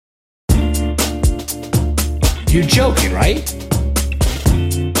You're joking, right?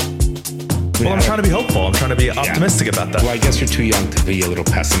 Well, I'm trying to be hopeful. I'm trying to be optimistic about that. Well, I guess you're too young to be a little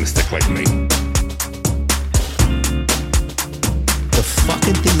pessimistic like me. The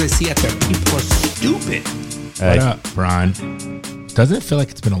fucking things I see out there, people are stupid. Hey. What up, Brian? Doesn't it feel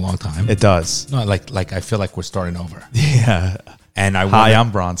like it's been a long time? It does. No, like I feel like we're starting over. Yeah. And I Hi, wonder,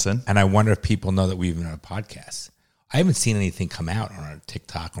 I'm Bronson. and I wonder if people know that we even have a podcast. I haven't seen anything come out on our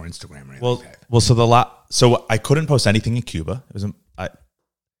TikTok or Instagram or anything like that. So I couldn't post anything in Cuba. It was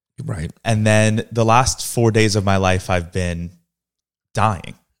Right. and then the last 4 days of my life, I've been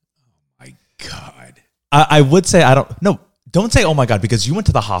dying. My God. I would say don't say oh my God, because you went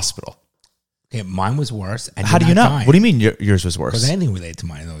to the hospital. Okay, mine was worse. And How do you know? What do you mean yours was Because worse? anything related to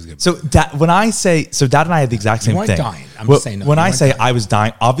mine, that was good. So Dad and I have the exact same weren't thing. dying. I'm just saying, no, when you I weren't say dying. I was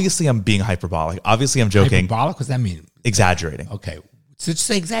dying, obviously I'm being hyperbolic. Obviously I'm joking, Hyperbolic? What does that mean? exaggerating. Okay. So just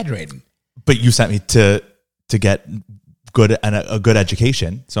say exaggerating. But you sent me to get good and a good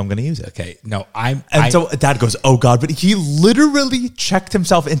education, so I'm going to use it. Okay. No, So Dad goes, "Oh God!" But he literally checked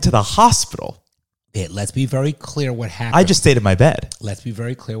himself into the hospital. let's be very clear what happened. I just stayed in my bed. Let's be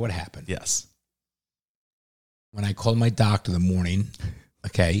very clear what happened. Yes. When I called my doctor in the morning,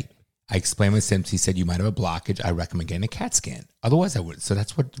 okay, I explained my symptoms. He said, you might have a blockage. I recommend getting a CAT scan. Otherwise, I wouldn't. So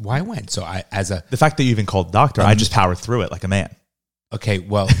that's why I went. So The fact that you even called the doctor, I just powered through it like a man. Okay,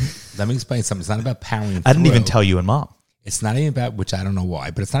 well, let me explain something. It's not about powering through. I didn't even tell you and Mom. It's not even about, which I don't know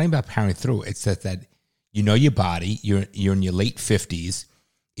why, but it's not even about powering through. It's that you know your body. You're in your late 50s.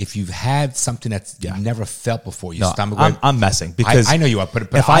 If you've had something that's you've never felt before, your stomach. I'm messing because I know you are, but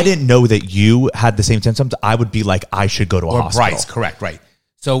if I didn't know that you had the same symptoms, I would be like, I should go to a or hospital. Bryce, correct, right.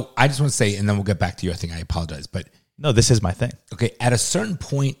 So I just want to say, and then we'll get back to your thing. I apologize, but No, this is my thing. okay, at a certain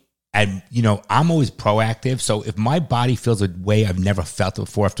point, and I'm always proactive. So if my body feels a way I've never felt it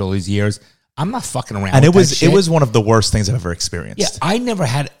before after all these years, I'm not fucking around. And with that it was shit. one of the worst things I've ever experienced. Yeah, I never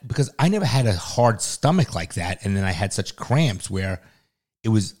had a hard stomach like that, and then I had such cramps where it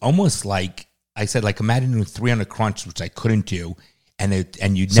was almost like I said, like imagine doing 300 crunch, which I couldn't do, and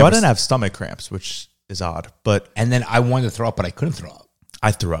you'd So never. I didn't have stomach cramps, which is odd, but And then I wanted to throw up, but I couldn't throw up.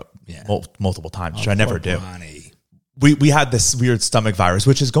 I threw up Yeah. multiple times, which I never do. Ronnie. We had this weird stomach virus,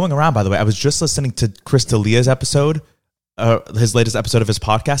 which is going around, by the way. I was just listening to Chris D'Elia's episode, his latest episode of his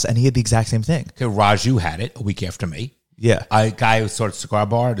podcast, and he had the exact same thing. Okay, Raju had it a week after me. Yeah. A guy who started cigar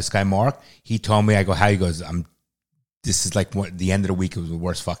bar, this guy Mark, he told me, I go, how? He goes, this is like the end of the week. It was the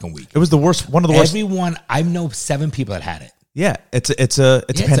worst fucking week. It was the worst, one of the worst. Everyone, I know 7 people that had it. Yeah, it's a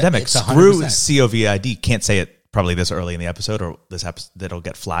pandemic. it's 100%. Screw COVID. Can't say it probably this early in the episode, or this episode that'll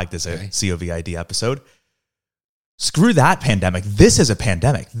get flagged as a COVID episode. Screw that pandemic. This is a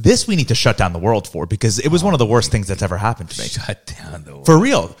pandemic. This we need to shut down the world for, because it was one of the worst things that's ever happened to me. Shut down the world. For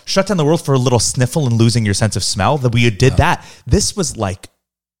real. Shut down the world for a little sniffle and losing your sense of smell. That we did that. This was like,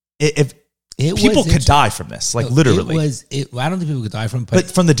 if people could die from this, like literally. I don't think people could die from it. But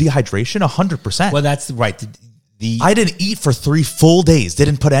from the dehydration, 100%. Well, that's right. I didn't eat for 3 full days.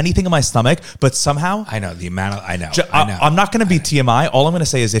 Didn't put anything in my stomach, but somehow I know the amount of, I know. I'm not going to be TMI. All I'm going to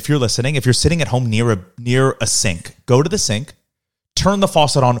say is, if you're listening, if you're sitting at home near a sink, go to the sink, turn the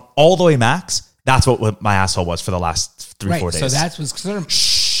faucet on all the way max. That's what my asshole was for the last 3-4 days. So that's what's considered.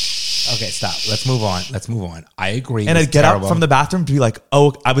 Okay, stop. Let's move on. I agree. And I'd get up from the bathroom to be like,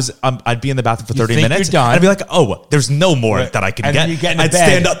 oh, I'd be in the bathroom for 30 think minutes. you're done. And I'd be like, oh, there's no more that I can And get. then you get in the I'd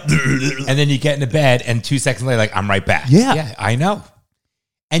bed. stand up. and then you get into bed, and 2 seconds later, like, I'm right back. Yeah. I know.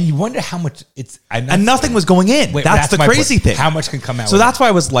 And you wonder how much And nothing was going in. Wait, that's the my crazy point. thing. How much can come out? So with that's why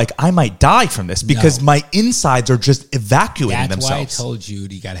I was like, I might die from this, because my insides are just evacuating That's why I themselves. told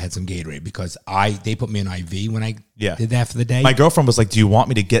you got to have some Gatorade, because they put me in IV when I Yeah. did that for the day. My girlfriend was like, do you want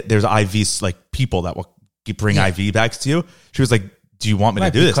me to get, there's IVs, like people that will bring IV bags to you. She was like, do you want me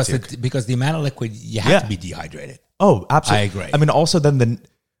to do this to you? Because the amount of liquid, you have to be dehydrated. Oh, absolutely. I agree. I mean, also then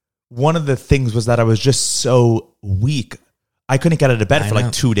one of the things was that I was just so weak. I couldn't get out of bed for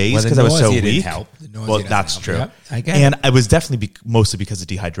like 2 days because I was so weak. Didn't help. Well, that's true. Yep, I get and it. it was definitely mostly because of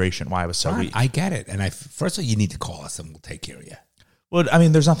dehydration why I was so weak. I get it. And first of all, you need to call us and we'll take care of you. Well, I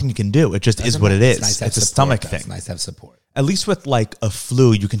mean, there's nothing you can do. It just is what it is. Nice to have it's a support, stomach thing. It's nice to have support. At least with like a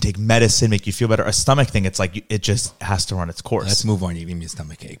flu, you can take medicine, make you feel better. A stomach thing, it's like it just has to run its course. Let's move on. You give me a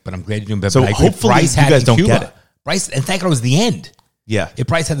stomach ache, but I'm glad you're doing better. So hopefully Bryce you had guys in don't Cuba. get it. Bryce, and thank God it was the end. Yeah. If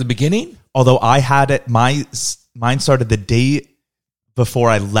Bryce had the beginning, Although I had it, mine started the day before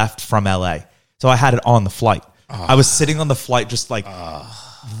I left from LA. So I had it on the flight. I was sitting on the flight just like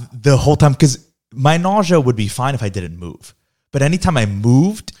the whole time, because my nausea would be fine if I didn't move. But anytime I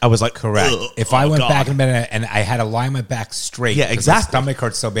moved, I was like, correct. If I went back in bed and I had to lie on my back straight, yeah, exactly. My stomach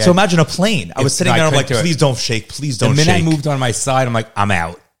hurts so bad. So imagine a plane. I was sitting there, I'm like, please don't shake, please don't shake. The minute I moved on my side, I'm like, I'm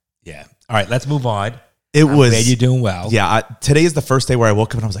out. Yeah. All right, let's move on. I'm glad you're doing well. Yeah, today is the first day where I woke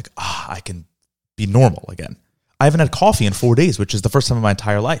up and I was like, I can be normal again. I haven't had coffee in 4 days, which is the first time in my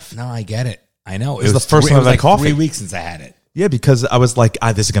entire life. No, I get it. I know. It was the first time I've had coffee. 3 weeks since I had it. Yeah, because I was like,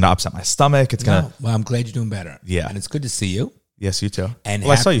 this is going to upset my stomach. It's going to. Well, I'm glad you're doing better. Yeah. And it's good to see you. Yes, you too. And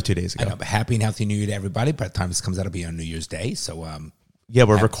I saw you 2 days ago. I know, but happy and healthy New Year to everybody. By the time this comes out, it'll be on New Year's Day. So, yeah,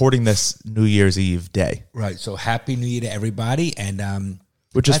 we're recording this New Year's Eve day. Right. So, happy New Year to everybody. And,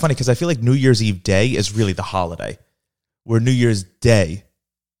 which is funny because I feel like New Year's Eve day is really the holiday. Where New Year's Day,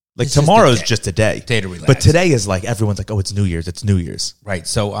 like tomorrow's just a day. Day to relax. But today is like, everyone's like, oh, it's New Year's. It's New Year's. Right.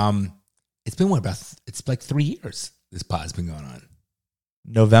 So, it's been it's like 3 years this pod's been going on.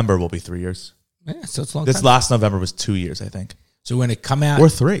 November will be 3 years. Yeah, so it's a long This time. last November was 2 years, I think. So we're going to come out. Or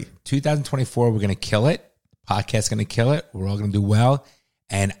 3. 2024, we're going to kill it. Podcast's going to kill it. We're all going to do well.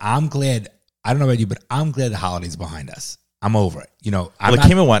 And I'm glad, I don't know about you, but I'm glad the holidays behind us. I'm over it. You know, it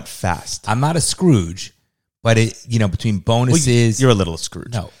came and went fast. I'm not a Scrooge, but between bonuses. You're a little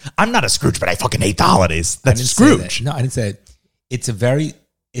Scrooge. No. I'm not a Scrooge, but I fucking hate the holidays. That's Scrooge. That. No, I didn't say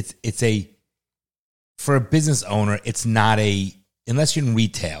that. For a business owner, it's not unless you're in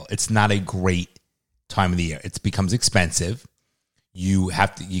retail, it's not a great time of the year. It becomes expensive. You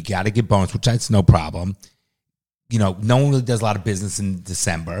got to get bonus, which that's no problem. You know, no one really does a lot of business in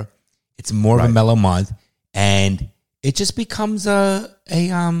December. It's more of a mellow month, and it just becomes I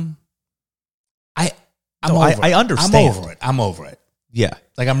understand. I'm over it. Yeah.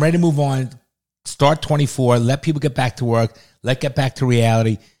 Like, I'm ready to move on. Start 24. Let people get back to work. Get back to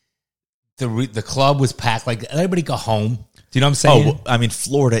reality. The club was packed. Like, let everybody go home. Do you know what I'm saying? Oh, I mean,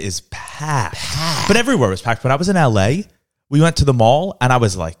 Florida is packed. But everywhere was packed. When I was in LA, we went to the mall, and I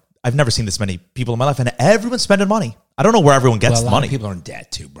was like, I've never seen this many people in my life, and everyone's spending money. I don't know where everyone gets the money. A lot of people are in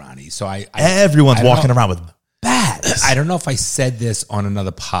debt too, Bronny. So everyone's walking around with bags. I don't know if I said this on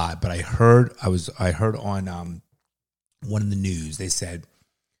another pod, but I heard on one of the news, they said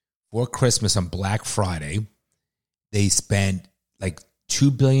for Christmas on Black Friday, they spent like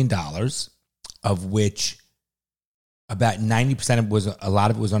 $2 billion, of which about 90% of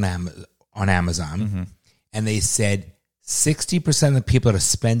it was on Amazon. Mm-hmm. And they said 60% of the people that are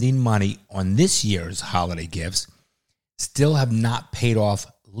spending money on this year's holiday gifts still have not paid off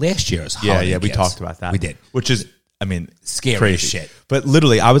last year's holiday gifts. We talked about that. We did. Which is, I mean, scary crazy as shit. But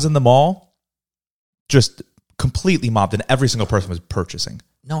literally, I was in the mall, just completely mobbed, and every single person was purchasing.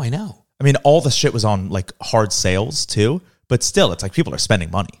 No, I know. I mean, all the shit was on like hard sales too, but still, it's like people are spending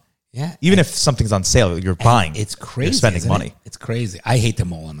money. Yeah. Even if something's on sale, you're buying. It's crazy. You're spending money. It's crazy. I hate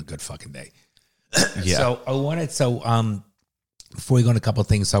them all on a good fucking day. Yeah. So before we go on a couple of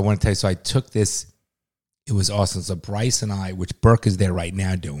things, so I want to tell you, so I took this, it was awesome. So Bryce and I, which Burke is there right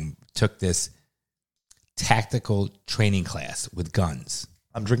now doing, took this tactical training class with guns.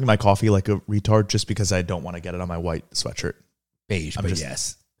 I'm drinking my coffee like a retard just because I don't want to get it on my white sweatshirt. Beige, but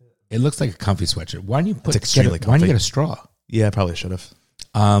yes. It looks like a comfy sweatshirt. Why don't you It's extremely why don't you get a straw? Yeah, I probably should have.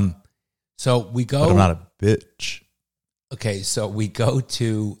 So we go. But I'm not a bitch. Okay, so we go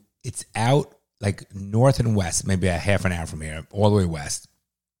to, it's out like north and west, maybe a half an hour from here, all the way west.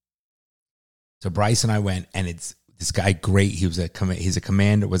 So Bryce and I went, and it's this guy, great. He's a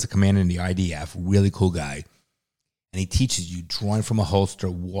commander in the IDF, really cool guy. And he teaches you drawing from a holster,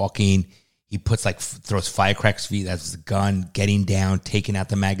 walking. He puts throws firecrackers feet. That's the gun, getting down, taking out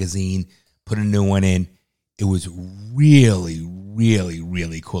the magazine, put a new one in. It was really, really,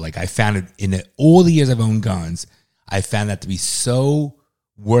 really cool. Like, I found it in all the years I've owned guns, I found that to be so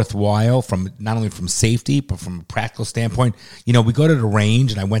worthwhile, from not only from safety, but from a practical standpoint. You know, we go to the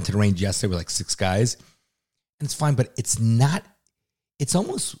range, and I went to the range yesterday with like 6 guys, and it's fine, but it's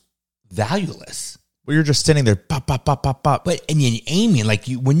almost valueless. Well, you're just standing there, pop, pop, pop, pop, pop. But and you're aiming, like,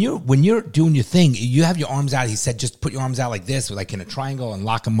 when you're doing your thing, you have your arms out. He said, just put your arms out like this, like in a triangle, and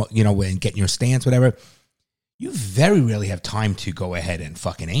lock them, you know, and get in your stance, whatever. You very rarely have time to go ahead and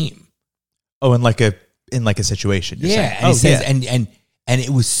fucking aim. Oh, in like a situation. You're saying. And he says, and it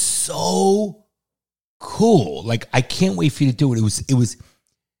was so cool. Like, I can't wait for you to do it. It was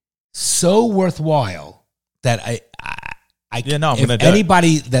so worthwhile that I'm gonna do it.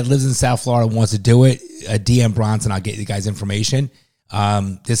 Anybody that lives in South Florida wants to do it, DM Bronson, I'll get you guys information.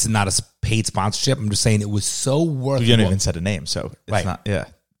 This is not a paid sponsorship. I'm just saying it was so worthwhile. You didn't even set a name, so it's not. Yeah,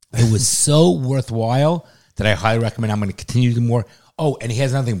 it was so worthwhile that I highly recommend. I'm going to continue to do more. Oh, and he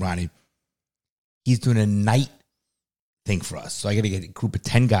has another thing, Bronny. He's doing a night thing for us, so I got to get a group of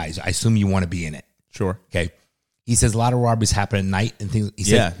 10 guys. I assume you want to be in it. Sure. Okay. He says a lot of robberies happen at night and things. He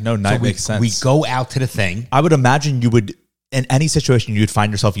Yeah, said, no, night we, makes sense. We go out to the thing. I would imagine you would, in any situation you'd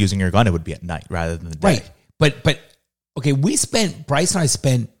find yourself using your gun, it would be at night rather than the day. Right. But okay, Bryce and I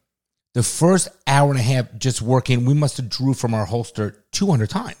spent the first hour and a half just working. We must have drew from our holster 200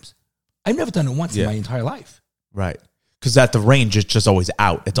 times. I've never done it once in my entire life. Right. Because at the range, it's just always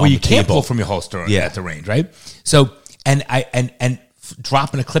out. It's on the you can't table. pull from your holster at the range, right? So, and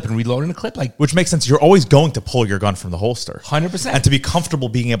dropping a clip and reloading a clip, like, Which makes sense. You're always going to pull your gun from the holster. 100%. And to be comfortable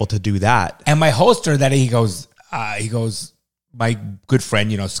being able to do that. And my holster that he goes, my good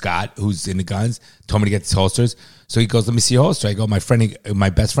friend, Scott, who's in the guns, told me to get these holsters. So he goes, let me see your holster. I go, my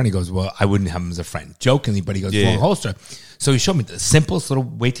best friend, he goes, well, I wouldn't have him as a friend. Jokingly, but he goes, wrong holster. So he showed me the simplest little,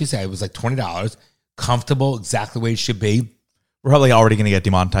 wait till you say, it was like $20, comfortable, exactly the way it should be. We're probably already going to get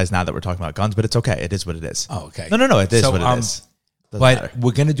demonetized now that we're talking about guns, but it's okay. It is what it is. Oh, okay. No. It is what it is. Doesn't But matter.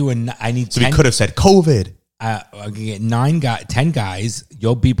 we're going to do I need 10. So we could have said COVID. I'm going to get 10 guys.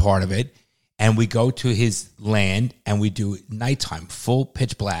 You'll be part of it. And we go to his land and we do nighttime, full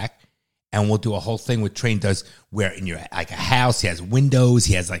pitch black. And we'll do a whole thing with Train does where in your, like a house, he has windows.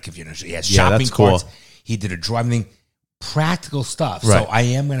 He has he has shopping that's cool. carts. He did a driving thing, practical stuff. Right. So I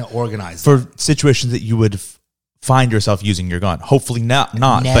am going to organize For situations that you would find yourself using your gun. Hopefully not.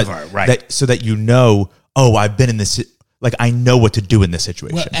 Never, but right. so that I've been in this, like I know what to do in this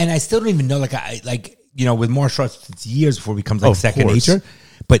situation. Well, and I still don't even know, with martial arts, it's years before it becomes like Of second course. nature.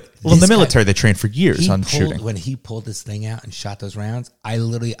 But in the this guy- military, they train for years on shooting. When he pulled this thing out and shot those rounds, I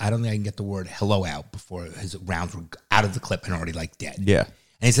don't think I can get the word hello out before his rounds were out of the clip and already dead. Yeah.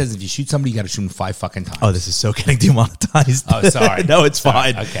 And he says, if you shoot somebody, you got to shoot them 5 fucking times. Oh, this is so getting demonetized. Oh, sorry. No, it's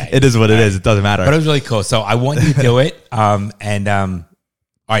Sorry. fine. Okay. It is what it is. It doesn't matter. But it was really cool. So I want you to do it. All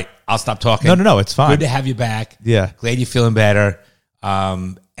right, I'll stop talking. No, it's fine. Good to have you back. Yeah. Glad you're feeling better.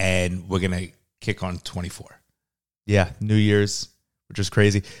 And we're going to kick on 24. Yeah, New Year's, which is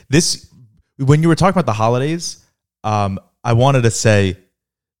crazy. When you were talking about the holidays, I wanted to say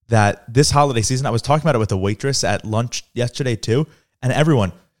that this holiday season, I was talking about it with a waitress at lunch yesterday too, and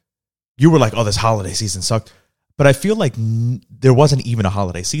everyone, you were like, oh, this holiday season sucked. But I feel like there wasn't even a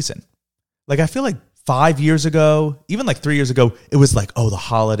holiday season. Like, I feel like 5 years ago, even 3 years ago, it was like, oh, the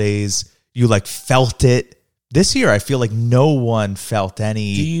holidays, you felt it. This year, I feel like no one felt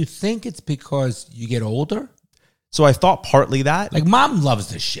any. Do you think it's because you get older? So I thought partly that. Mom loves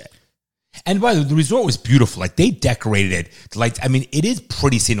this shit. And by the way, the resort was beautiful. They decorated it. The lights. I mean, it is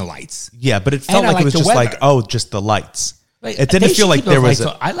pretty seeing the lights. Yeah, but it felt And I like it was like the just weather. just the lights. Like, it didn't they feel should like keep there those was.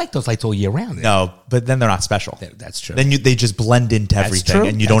 lights I like those lights all year round. No, but then they're not special. That's true. Then they just blend into That's everything, true.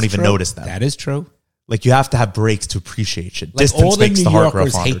 and you don't That's even true. notice them. That is true. You have to have breaks to appreciate it. Like Distance all the makes New the heart grow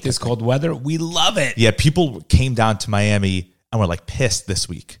Yorkers fonder. hate this cold weather. We love it. Yeah, people came down to Miami and were pissed this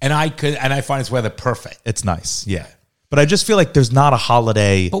week. And I find this weather perfect. It's nice. Yeah, but I just feel like there's not a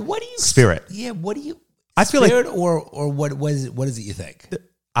holiday. But what do you spirit? Yeah, what do you? I feel spirit or what is it? What is it you think?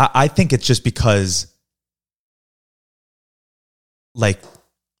 I think it's just because, I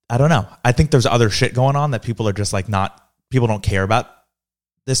don't know. I think there's other shit going on that people are just people don't care about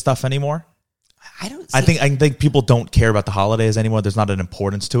this stuff anymore. I think people don't care about the holidays anymore. There's not an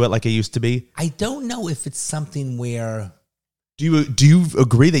importance to it like it used to be. I don't know if it's something where. Do you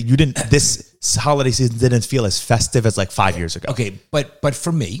agree that you didn't? This holiday season didn't feel as festive as 5 years ago. Okay, but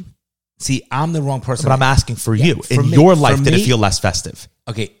for me, see, I'm the wrong person. But I'm asking for you. for In me- your for life, did me- it feel less festive?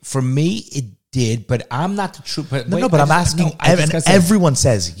 Okay, for me it did, but I'm not the true. But No, but I'm asking. Everyone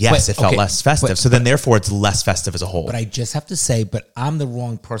says yes, it felt less festive. So then, therefore, it's less festive as a whole. But I just have to say, but I'm the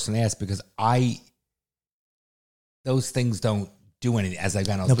wrong person to ask because those things don't do anything as I've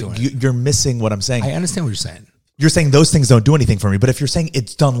gone doing. You're missing what I'm saying. I understand what you're saying. You're saying those things don't do anything for me. But if you're saying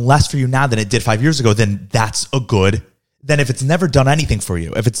it's done less for you now than it did 5 years ago, then that's a good. Then if it's never done anything for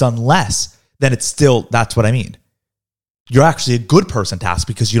you, if it's done less, then it's still, that's what I mean. You're actually a good person to ask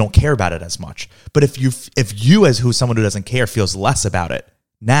because you don't care about it as much. But if you as someone who doesn't care feels less about it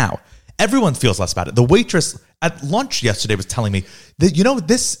now, everyone feels less about it. The waitress at lunch yesterday was telling me that,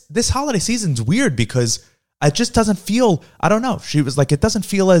 this holiday season's weird because it just doesn't feel, I don't know. She was like, it doesn't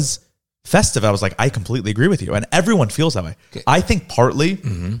feel as festive. I was like, I completely agree with you. And everyone feels that way. Okay. I think partly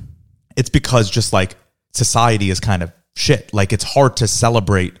it's because just society is kind of shit. It's hard to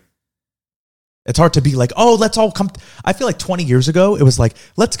celebrate. It's hard to be oh, let's all come. I feel 20 years ago, it was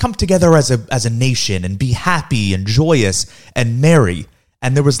let's come together as a nation and be happy and joyous and merry.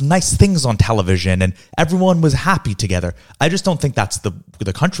 And there was nice things on television and everyone was happy together. I just don't think that's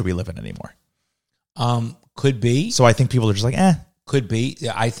the country we live in anymore. Could be. So I think people are just Could be.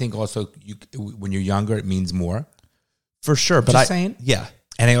 I think also when you're younger, it means more. For sure. But Just saying. Yeah.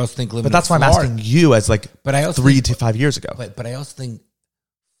 And I also think living But that's in why I'm Florida, asking you as like But I also 3 think- to 5 years ago. But I also think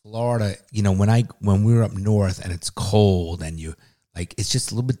Florida, you know, when we were up north and it's cold and you like, it's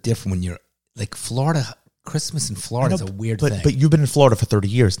just a little bit different when you're like Florida. Christmas in Florida is a weird thing. But you've been in Florida for 30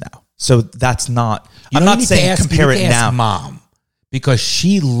 years now. So that's not, You I'm know, not you need to saying ask- compare you need it to ask now. Mom, because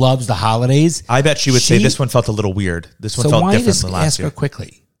she loves the holidays. I bet she would say She- this one felt a little weird. This one So felt why different just than last ask her year.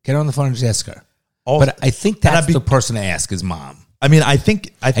 quickly? Get her on the phone and just ask her. Also- But I think and I'd that's be- the person to ask is Mom. I mean, I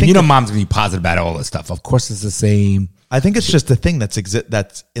think, And you know, Mom's gonna be positive about all this stuff. Of course, it's the same. I think it's just a thing that's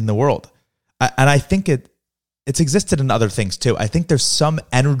in the world. And I think it's existed in other things too. I think there's some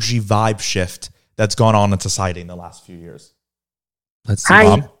energy vibe shift that's gone on in society in the last few years. Let's see. Hi.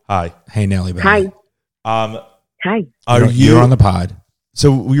 Mom. Hi. Hey, Nelly. Baby. Hi. Hi. Hi. You're on the pod.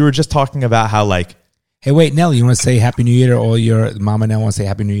 So we were just talking about how like, Hey, wait, Nelly, you want to say Happy New Year to all your Mom and Nell? Want to say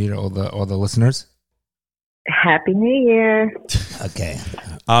Happy New Year to all the listeners? Happy New Year. Okay.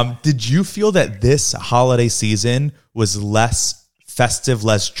 did you feel that this holiday season was less festive,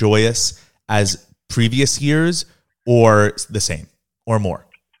 less joyous as previous years, or the same, or more?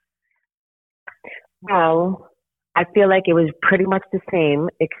 Well, I feel like it was pretty much the same,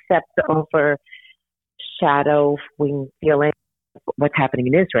 except the overshadowing feeling of what's happening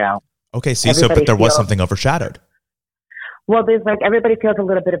in Israel. Okay, see, Everybody but there was feels- something overshadowed. Well, there's like everybody feels a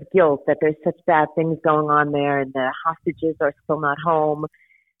little bit of guilt that there's such bad things going on there, and the hostages are still not home,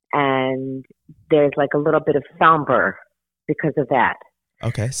 and there's like a little bit of somber because of that.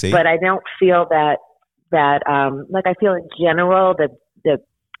 Okay, see. But I don't feel that like I feel in general that the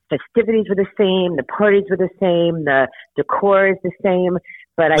festivities were the same, the parties were the same, the decor is the same.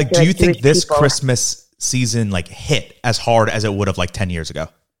 But I like, feel do you like think Jewish this people, Christmas season like hit as hard as it would have like 10 years ago?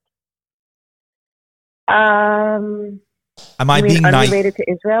 Am I you mean being naive? unrelated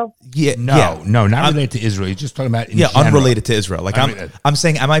to Israel? Yeah, No, not I'm- related to Israel. You're just talking about in yeah, general. unrelated to Israel. Like Unrelated. I'm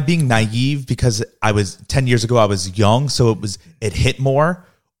saying, am I being naive because I was 10 years ago I was young, so it hit more,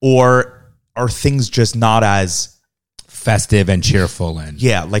 or are things just not as Festive and cheerful and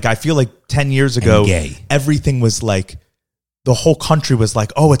like I feel like 10 years ago And gay. everything was like the whole country was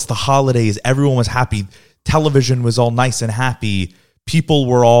like, oh, it's the holidays, everyone was happy, television was all nice and happy, people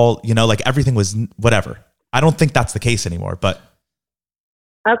were all, like everything was whatever. I don't think that's the case anymore, but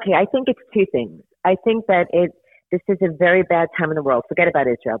Okay, I think it's two things. I think that this is a very bad time in the world. Forget about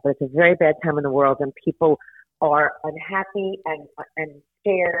Israel, but it's a very bad time in the world, and people are unhappy and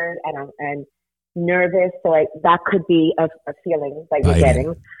scared and nervous. So that could be a feeling that you're Biden.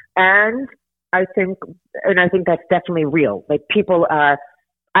 getting. And I think that's definitely real. Like people are.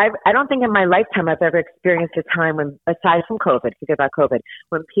 I don't think in my lifetime I've ever experienced a time when, aside from COVID, forget about COVID,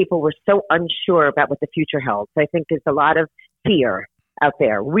 when people were so unsure about what the future held. So I think there's a lot of fear out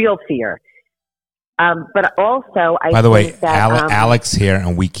there, real fear. But also, By the way, think that, Alex here,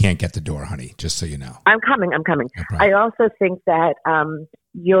 and we can't get the door, honey. Just so you know. I'm coming. No problem. I also think that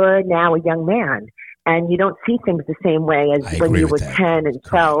you're now a young man, and you don't see things the same way I as when agree you with were that. 10 and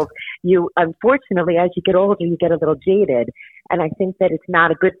 12. You, unfortunately, as you get older, you get a little jaded, and I think that it's not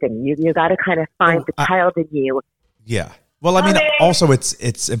a good thing. You got to kind of find the child in you. yeah. Well, I mean, also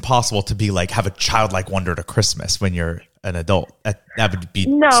it's impossible to be like have a childlike wonder to Christmas when you're an adult. That would be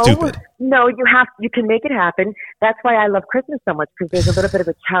stupid. No, you can make it happen. That's why I love Christmas so much, because there's a little bit of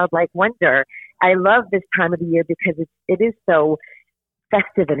a childlike wonder. I love this time of the year because it is so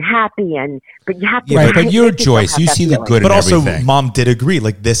festive and happy, but you have to. Right, but make you're yourself Joyce. have You that see the feeling. good But in also, everything. Mom did agree.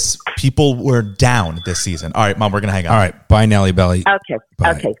 Like people were down this season. All right, Mom, we're gonna hang on. All right, bye, Nelly Belly. Okay.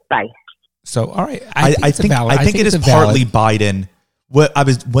 Bye. Okay. Bye. So, all right, I it's a think valid- I think it it's is a valid- partly Biden.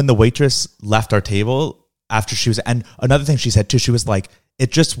 When the waitress left our table after she was, and another thing she said too, she was like,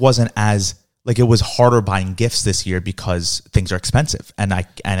 it just wasn't as like it was harder buying gifts this year because things are expensive and I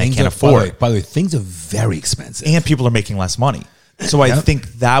Things can't are- afford. By the way, things are very expensive. And people are making less money. So I Yep. think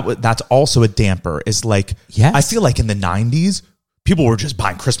that's also a damper. Is like, Yes. I feel like in the 90s, people were just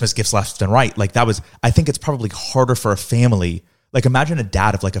buying Christmas gifts left and right. Like I think it's probably harder for a family. Like imagine a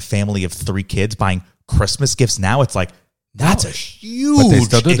dad of like a family of 3 kids buying Christmas gifts now. It's like, that's a huge But they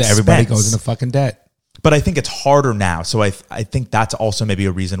still do that. Everybody expense. goes into fucking debt. But I think it's harder now. So I think that's also maybe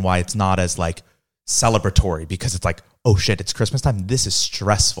a reason why it's not as like celebratory, because it's like, oh shit, it's Christmas time. This is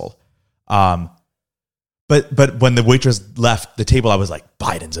stressful. But when the waitress left the table, I was like,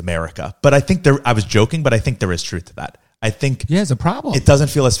 Biden's America. But I think I was joking, but I think there is truth to that. I think Yeah, it's a problem. it doesn't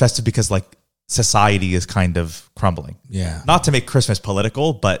feel as festive because like society is kind of crumbling. Yeah. Not to make Christmas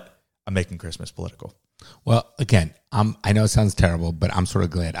political, but I'm making Christmas political. Well, again, I know it sounds terrible, but I'm sort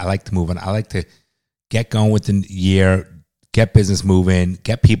of glad. I like to move on. I like to get going with the year, get business moving,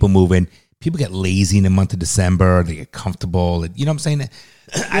 get people moving, people get lazy in the month of December. They get comfortable. You know what I'm saying?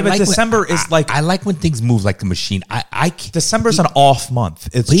 But December is like... I like when things move like the machine. December's an off month.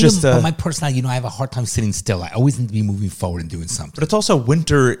 It's just... But my personality, I have a hard time sitting still. I always need to be moving forward and doing something. But it's also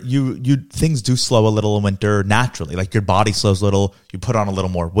winter. Things do slow a little in winter naturally. Like your body slows a little. You put on a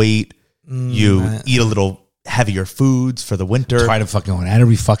little more weight. You eat a little heavier foods for the winter. I'm tired of fucking going out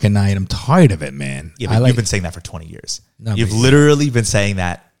every fucking night. I'm tired of it, man. Yeah, but you've been saying that for 20 years. You've literally been saying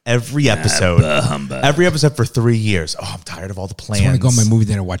that every episode. Every episode for 3 years. Oh, I'm tired of all the plans. I want to go on my movie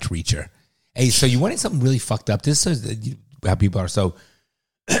theater and watch Reacher. Hey, so you wanted something really fucked up. This is how people are. So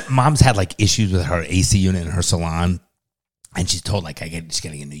mom's had like issues with her AC unit in her salon. And she's told like, she's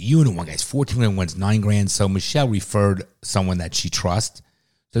getting a new unit. One guy's 14 grand, one's $9,000. So Michelle referred someone that she trusts.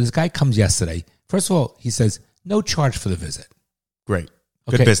 So this guy comes yesterday. First of all, he says, no charge for the visit. Great.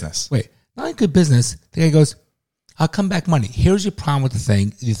 Good business. Wait, not good business. The guy goes, I'll come back Monday. Here's your problem with the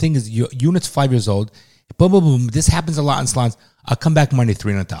thing. The thing is, your unit's 5 years old. Boom, boom, boom. This happens a lot in salons. I'll come back Monday,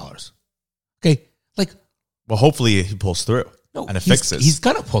 $300. Okay. Like, well, hopefully he pulls through and it fixes. He's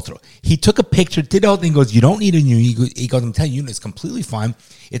going to pull through. He took a picture, did the whole thing, goes, you don't need a new unit. He goes, I'm telling you, it's completely fine.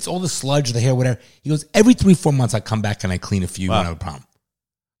 It's all the sludge, the hair, whatever. He goes, every 3-4 months, I come back and I clean a few when I have a problem.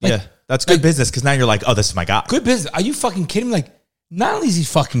 Like, yeah, that's good business because now you're like, oh, this is my guy. Good business. Are you fucking kidding me? Like, not only is he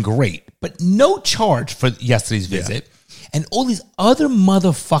fucking great, but no charge for yesterday's visit. And all these other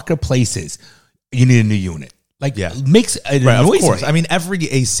motherfucker places, you need a new unit. Like, makes it annoys of course. me. I mean, every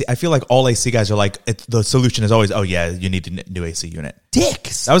AC, I feel like all AC guys are like, the solution is always, oh yeah, you need a new AC unit.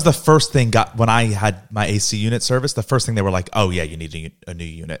 Dicks. That was the first thing when I had my AC unit service. The first thing they were like, oh yeah, you need a new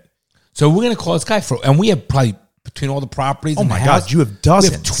unit. So we're gonna call this guy and we have probably between all the properties. Oh in my the house, God, you have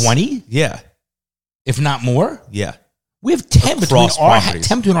dozens. We have 20, yeah, if not more. Yeah, we have 10 between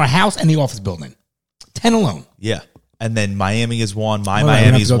our house and the office building. 10 alone. Yeah, and then Miami is one.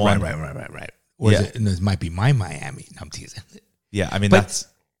 Miami is one. Right. Or is it, and this might be my Miami. No, I'm teasing. Yeah, I mean, that's...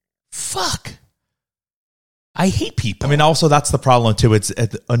 Fuck. I hate people. I mean, also, that's the problem, too. It's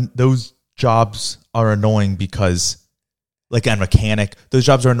those jobs are annoying because, like a mechanic, those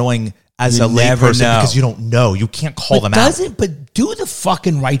jobs are annoying as a layperson because you don't know. You can't call them out. But do the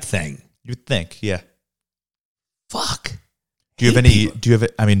fucking right thing. You'd think, yeah. Fuck. Do you have,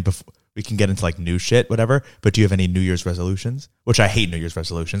 I mean, before, we can get into like new shit, whatever, but do you have any New Year's resolutions? Which I hate New Year's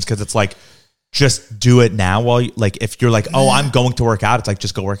resolutions because it's like, just do it now while you, like, if you're like, oh, I'm going to work out, it's like,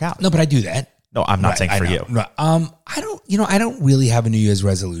 just go work out. No, but I do that. No, I'm not saying for you. Right. I don't really have a New Year's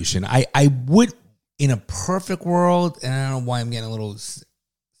resolution. I would, in a perfect world, and I don't know why I'm getting a little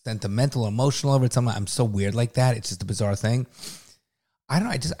sentimental, emotional over it. I'm so weird like that. It's just a bizarre thing. I don't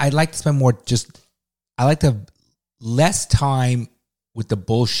know. I'd like to spend more, I like to have less time with the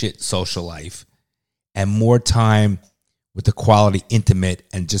bullshit social life and more time with the quality intimate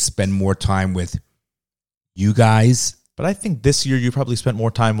and just spend more time with you guys. But I think this year you probably spent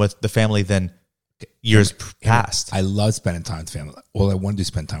more time with the family than years past. I love spending time with the family. All I want to do is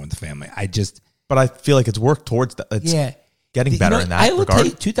spend time with the family. But I feel like it's worked towards that. It's getting better in that regard. I will tell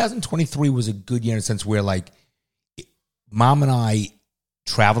you, 2023 was a good year in a sense where like mom and I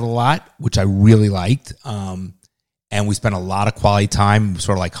traveled a lot, which I really liked. And we spent a lot of quality time,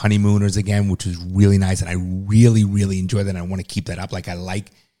 sort of like honeymooners again, which was really nice. And I really, really enjoyed that. And I want to keep that up.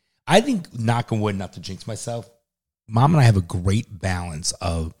 I think, knock on wood, not to jinx myself, mom and I have a great balance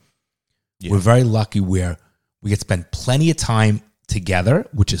of, we're very lucky where we get to spend plenty of time together,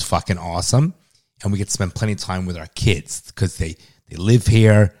 which is fucking awesome. And we get to spend plenty of time with our kids because they live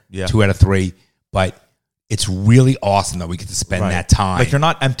here, 2 out of 3. But it's really awesome that we get to spend that time. Like, you're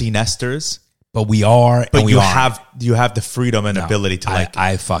not empty nesters. But we are, but you have the freedom and ability to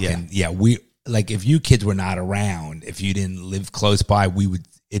we like if you kids were not around, if you didn't live close by,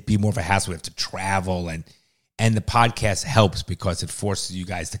 it'd be more of a hassle. We have to travel and the podcast helps because it forces you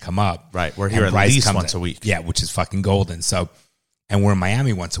guys to come up. Right, we're here at least once a week. Yeah, which is fucking golden. So, and we're in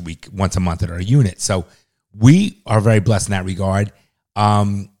Miami once a month at our unit. So we are very blessed in that regard.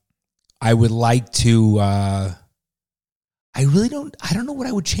 I would like to. I don't know what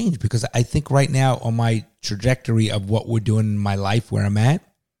I would change because I think right now on my trajectory of what we're doing in my life where I'm at,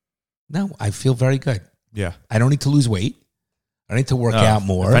 no, I feel very good. Yeah. I don't need to lose weight. I don't need to work out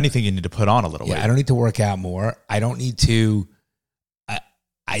more. If anything, you need to put on a little weight. I don't need to work out more. I don't need to,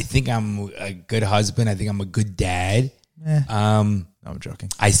 I think I'm a good husband. I think I'm a good dad. I'm joking.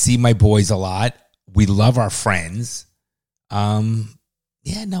 I see my boys a lot. We love our friends. I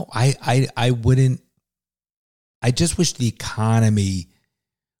wouldn't. I just wish the economy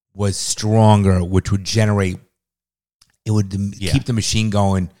was stronger, which would generate. It would keep the machine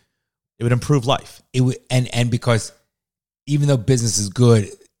going. It would improve life. It would, and because even though business is good,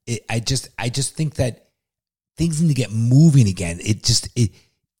 I just think that things need to get moving again. It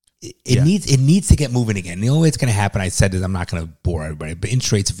needs to get moving again. The only way it's going to happen, I said, is I'm not going to bore everybody, but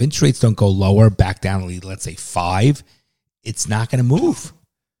if interest rates don't go lower, back down to, let's say 5, it's not going to move.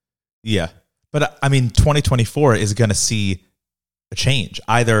 Yeah. But I mean, 2024 is going to see a change.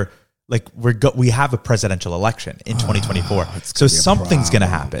 Either like we have a presidential election in 2024. So something's going to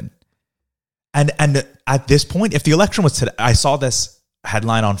happen. And at this point, if the election was today, I saw this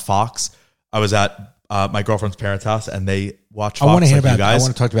headline on Fox. I was at my girlfriend's parents' house and they watch Fox. I want to hear like about you guys. I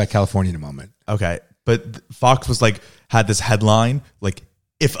want to talk about California in a moment. Okay. But Fox was like, had this headline, like,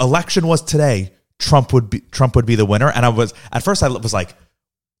 if election was today, Trump would be the winner. And at first I was like,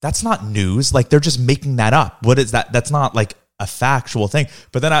 that's not news. Like, they're just making that up. What is that? That's not like a factual thing.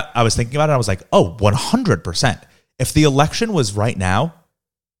 But then I was thinking about it. And I was like, oh, 100%. If the election was right now,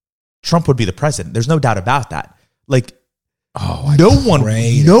 Trump would be the president. There's no doubt about that. Like, no one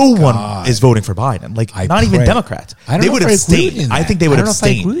is voting for Biden. Like, not even Democrats. They would abstain. I think they would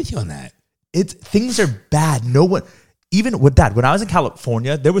abstain. I agree with you on that. Things are bad. No one, even with that, when I was in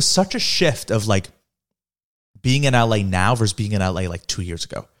California, there was such a shift of like being in LA now versus being in LA like 2 years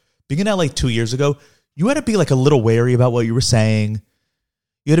ago. Being in LA 2 years ago, you had to be like a little wary about what you were saying.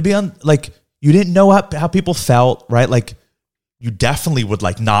 You had to be on, like, you didn't know how people felt, right? Like, you definitely would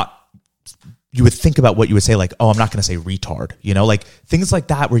like not, you would think about what you would say, like, oh, I'm not going to say retard, you know, like things like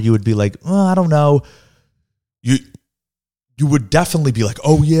that, where you would be like, oh, I don't know. You would definitely be like,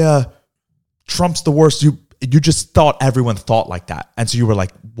 oh yeah, Trump's the worst. You just thought everyone thought like that. And so you were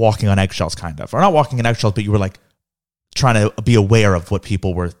like walking on eggshells, kind of, or not walking on eggshells, but you were like trying to be aware of what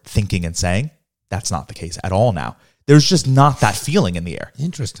people were thinking and saying. That's not the case at all now. There's just not that feeling in the air.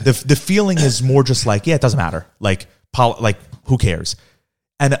 Interesting. The feeling is more just like, yeah, it doesn't matter. Like who cares?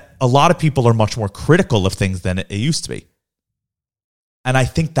 And a lot of people are much more critical of things than it used to be. And I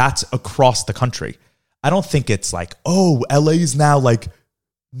think that's across the country. I don't think it's like, oh, LA's now like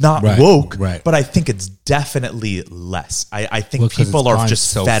not woke, right. But I think it's definitely less. I think people are just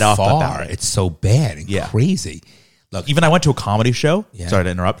so fed up about it. It's so bad and crazy. Look, even I went to a comedy show. Yeah. Sorry to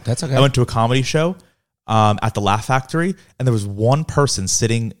interrupt. That's okay. I went to a comedy show at the Laugh Factory, and there was one person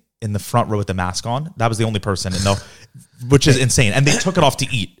sitting in the front row with the mask on. That was the only person, which is insane. And they took it off to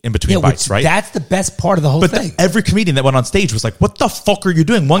eat in between bites, right? That's the best part of the whole thing. Every comedian that went on stage was like, what the fuck are you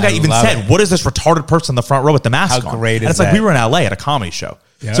doing? One guy even said, what is this retarded person in the front row with the mask on? How great is that? And it's like, we were in LA at a comedy show.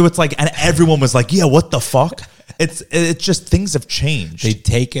 Yep. So it's like, and everyone was like, yeah, what the fuck? It's just, things have changed. They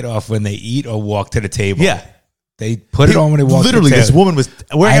take it off when they eat or walk to the table. Yeah. They put it on when they walk. Literally, this woman was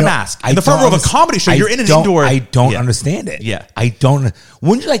wearing a mask in the front row of a comedy show. You're in an indoor. I don't understand it. Yeah, I don't.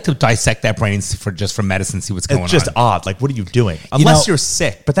 Wouldn't you like to dissect that brain for medicine? See what's going on. It's just odd. Like, what are you doing? Unless you're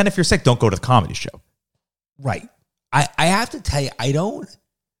sick. But then, if you're sick, don't go to the comedy show. Right. I have to tell you, I don't.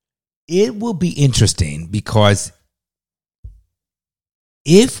 It will be interesting because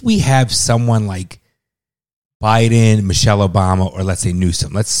if we have someone like Biden, Michelle Obama, or let's say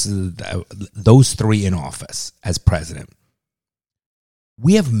Newsom, those three in office as president,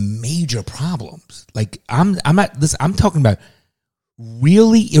 we have major problems. Like I'm talking about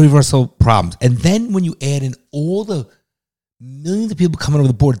really irreversible problems. And then when you add in all the millions of people coming over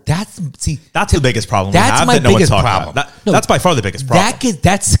the board, that's the biggest problem. That's my biggest problem. That's by far the biggest problem.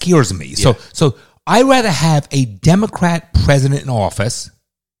 That scares me. Yeah. So I'd rather have a Democrat president in office.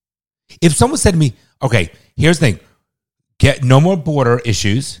 If someone said to me, okay, here's the thing, get no more border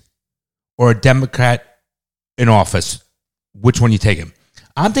issues or a Democrat in office, which one you taking?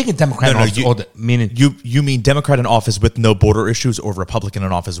 I'm taking Democrat in office. Meaning you mean Democrat in office with no border issues or Republican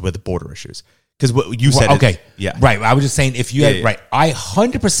in office with border issues? Because what you said, right. I was just saying if you had right, I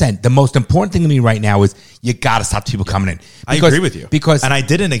 100%. The most important thing to me right now is you got to stop people coming in. I agree with you and I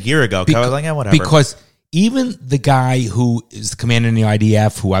didn't a year ago. I was like, yeah, whatever. Because even the guy who is the commander in the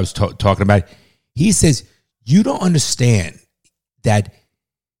IDF, who I was talking about, he says you don't understand that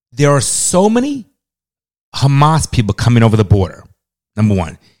there are so many Hamas people coming over the border. Number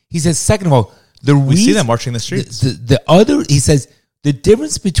one, he says. Second of all, we see them marching the streets. The other, he says, the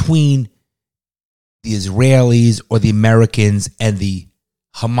difference between the Israelis or the Americans and the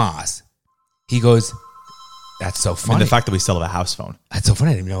Hamas. He goes, that's so funny. And the fact that we still have a house phone. That's so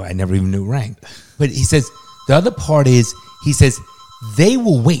funny. I never even knew it rang. But he says the other part is he says they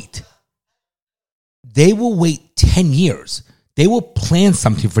will wait. They will wait 10 years. They will plan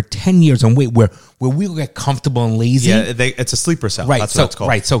something for 10 years and wait where we will get comfortable and lazy. Yeah, it's a sleeper cell. Right. That's what it's called.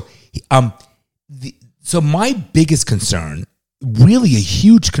 Right. So my biggest concern, really a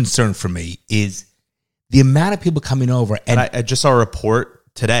huge concern for me, is the amount of people coming over. And I just saw a report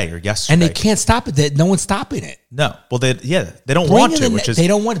today or yesterday. And they can't stop it. No one's stopping it. No. Well, they don't want to, which is... They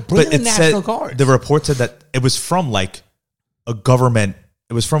don't want to. Bring in the National Guard. The report said that it was from like a government...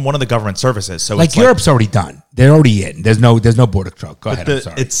 It was from one of the government services. So like Europe's already done. They're already in. There's no border control. Go ahead. I'm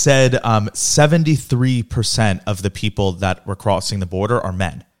sorry. It said 73% of the people that were crossing the border are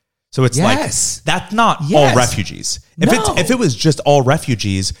men. So it's like that's not all refugees. If it was just all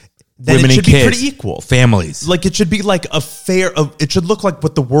refugees, then women it should be pretty equal. Families. Like it should be like a fair. It should look like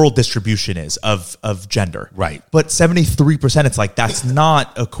what the world distribution is of gender. Right. But 73%, it's like that's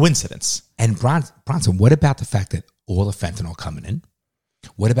not a coincidence. And Bronson, what about the fact that all the fentanyl coming in?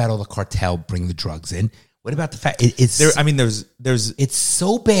 What about all the cartel bringing the drugs in? What about the fact it's there? I mean, there's it's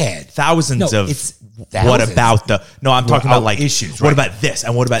so bad. Thousands. What about the? No, I'm talking about like issues. What about this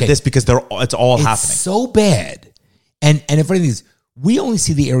and what about this? Because it's all happening. So bad. And if anything is, we only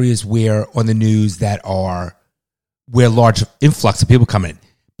see the areas where on the news that are where large influx of people come in,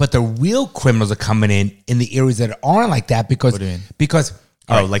 but the real criminals are coming in the areas that aren't like that because what do you mean? Because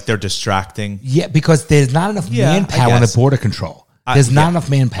like they're distracting. Yeah, because there's not enough manpower in the border control. There's not enough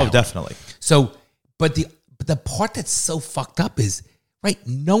manpower. Oh, definitely. So, but the part that's so fucked up is, right,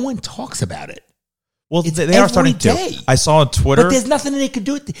 no one talks about it. Well, they are starting to. I saw on Twitter. But there's nothing they could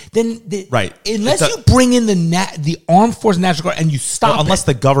do. Right. Unless you bring in the Armed Forces National Guard and you stop it. Unless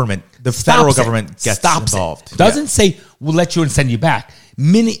the government, the federal government gets involved. Doesn't say, we'll let you and send you back.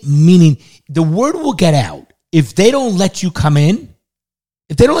 Meaning the word will get out. If they don't let you come in,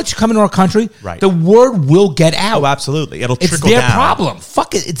 if they don't let you come into our country, the word will get out. Oh, absolutely. It'll trickle down. It's their problem.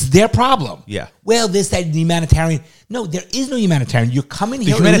 Fuck it. It's their problem. Yeah. Well, the humanitarian. No, there is no humanitarian. You're coming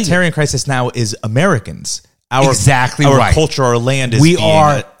here. The humanitarian crisis now is Americans. Our culture, our land is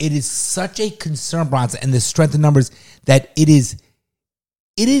It is such a concern, Bronson, and the strength of numbers that it is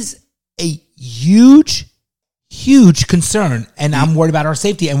a huge, huge concern. And I'm worried about our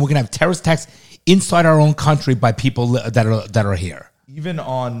safety. And we're going to have terrorist attacks inside our own country by people that are here. Even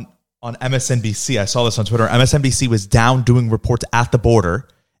on MSNBC, I saw this on Twitter. MSNBC was down doing reports at the border,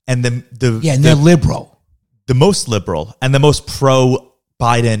 and they're liberal, the most liberal and the most pro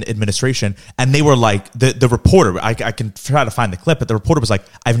Biden administration, and they were like the reporter. I can try to find the clip, but the reporter was like,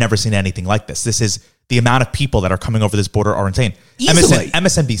 "I've never seen anything like this. This is the amount of people that are coming over this border are insane."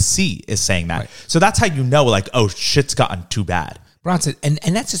 MSNBC is saying that, so that's how you know, like, oh, shit's gotten too bad, Bronson,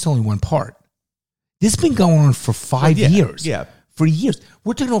 and that's just only one part. This has been going on for 5 years. Yeah. For years,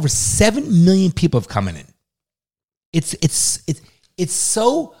 we're talking over 7 million people have come in. It's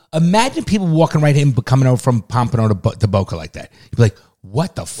so. Imagine people walking right in, but coming over from Pompano to Boca like that. You'd be like,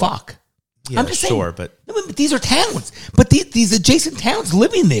 "What the fuck?" Yeah, I'm just saying, but these are towns. But these adjacent towns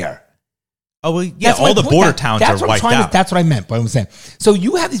living there. Oh well, yeah. All the border towns are wiped out. That's what I meant. But I'm saying. So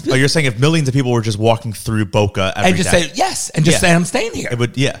you have these people. Oh, you're saying if millions of people were just walking through Boca every day and just say yes, and just say I'm staying here. It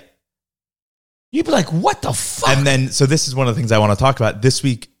would, yeah. You'd be like, what the fuck? And then, so this is one of the things I want to talk about. This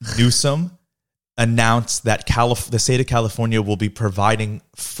week, Newsom announced that the state of California will be providing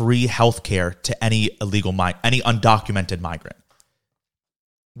free health care to any any undocumented migrant.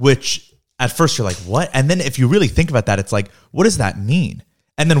 Which, at first, you're like, what? And then if you really think about that, it's like, what does that mean?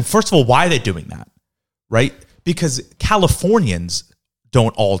 And then, first of all, why are they doing that? Right? Because Californians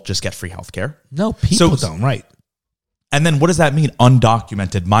don't all just get free health care. No, people don't, right? And then, what does that mean,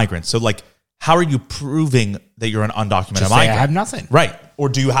 undocumented migrants? So, like, how are you proving that you're an undocumented migrant? I have nothing. Right. Or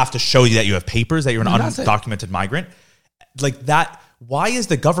do you have to show you that you have papers, that you're an undocumented migrant? Like that, why is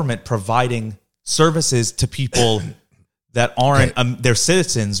the government providing services to people that aren't their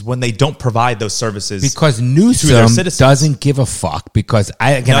citizens when they don't provide those services? Because Newsom doesn't give a fuck. Because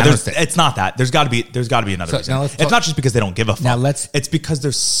it's not that. There's got to be another reason. It's not just because they don't give a fuck. It's because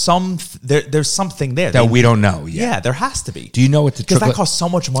there's something there that we don't know yet. Yeah, there has to be. Do you know what because that costs so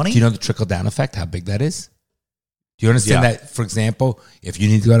much money? Do you know the trickle down effect? How big that is? Do you understand that? For example, if you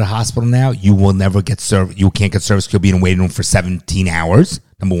need to go to the hospital now, you will never get service. You can't get service. You'll be in a waiting room for 17 hours.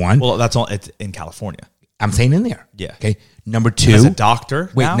 Number one. Well, that's all. It's in California. I'm saying in there. Yeah. Okay. Number two. As a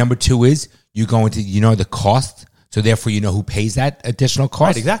doctor. Wait. Now? Number two is you go into the cost, so therefore you know who pays that additional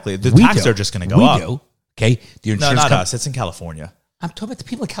cost. Right. Exactly. The taxes are just going to go up. We do. Okay. The insurance not us. It's in California. I'm talking about the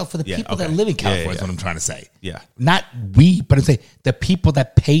people in California. The people that live in California is what I'm trying to say. Yeah. Not we, but I'm saying the people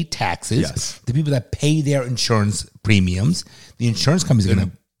that pay taxes. Yes. The people that pay their insurance premiums. The insurance companies are going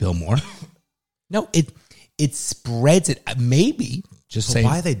to bill more. No, it spreads it. Maybe. Just saying.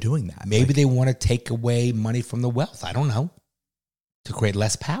 Why are they doing that? Maybe they want to take away money from the wealth. I don't know. To create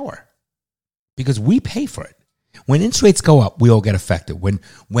less power. Because we pay for it. When interest rates go up, we all get affected. When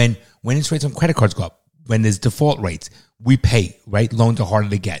interest rates on credit cards go up, when there's default rates, we pay, right? Loans are harder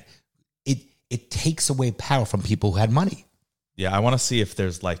to get. It takes away power from people who had money. Yeah, I want to see if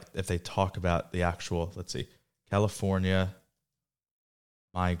there's if they talk about the actual, let's see, California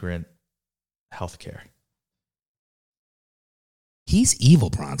migrant healthcare. He's evil,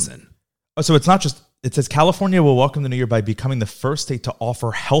 Bronson. Oh, so it's not just, it says California will welcome the new year by becoming the first state to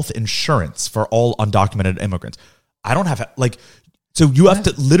offer health insurance for all undocumented immigrants. I don't have, so you have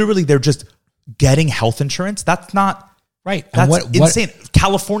to, literally, they're just getting health insurance. That's not, right. That's insane.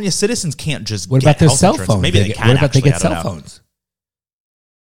 California citizens can't just what get about their health cell insurance. phones? Maybe they can. What about actually, they get I don't cell know. phones?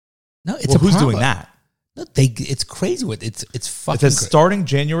 No, it's Well, a who's problem. doing that? No, it's crazy. It's fucking. It says starting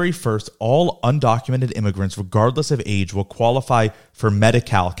January 1st, all undocumented immigrants, regardless of age, will qualify for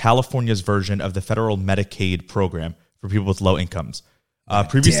Medi-Cal, California's version of the federal Medicaid program for people with low incomes.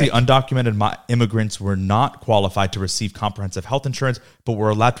 Previously, undocumented immigrants were not qualified to receive comprehensive health insurance, but were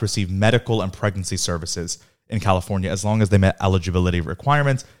allowed to receive medical and pregnancy services in California as long as they met eligibility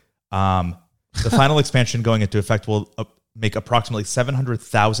requirements. The final expansion going into effect will make approximately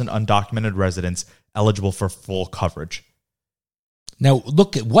 700,000 undocumented residents eligible for full coverage. Now,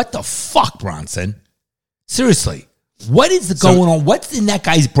 look at what the fuck, Bronson. Seriously. What is going on? What's in that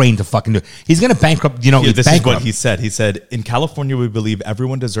guy's brain to fucking do? He's going to bankrupt, This is what he said. He said, in California, we believe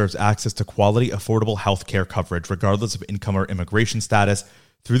everyone deserves access to quality, affordable health care coverage, regardless of income or immigration status.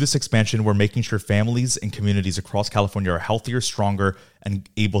 Through this expansion, we're making sure families and communities across California are healthier, stronger, and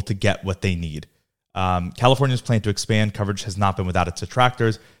able to get what they need. California's plan to expand coverage has not been without its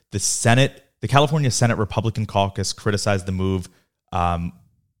detractors. The California Senate Republican caucus criticized the move in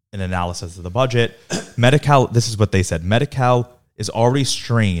analysis of the budget. Medi-Cal, this is what they said. Medi-Cal is already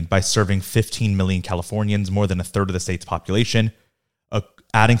strained by serving 15 million Californians, more than a third of the state's population.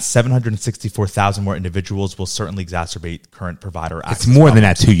 Adding 764,000 more individuals will certainly exacerbate current provider access. It's more than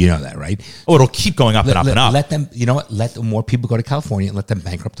that, too. You know that, right? Oh, it'll keep going up and up and up. Let them, you know what? Let more people go to California and let them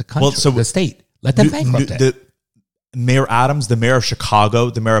bankrupt the country, the state. Let them bankrupt it. Mayor Adams, the mayor of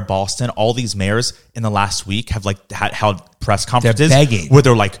Chicago, the mayor of Boston, all these mayors in the last week have held press conferences where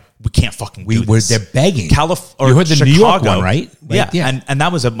they're like, we can't fucking do this. They're begging. You heard the Chicago, New York one, right? Yeah. And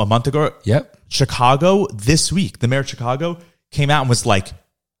that was a month ago. Yep. Chicago this week, the mayor of Chicago came out and was like,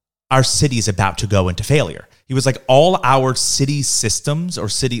 our city is about to go into failure. He was like, all our city systems or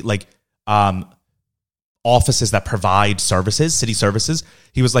city offices that provide services, city services,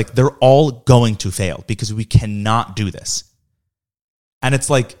 he was like, they're all going to fail because we cannot do this. And it's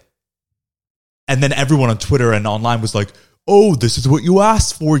like, and then everyone on Twitter and online was like, oh, this is what you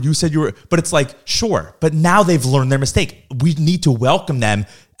asked for. You said you were, but it's like, sure. But now they've learned their mistake. We need to welcome them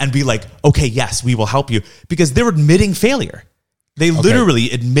and be like, okay, yes, we will help you, because they're admitting failure. They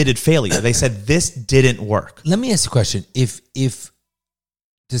literally admitted failure. They said this didn't work. Let me ask you a question. If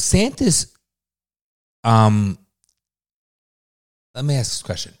DeSantis, let me ask this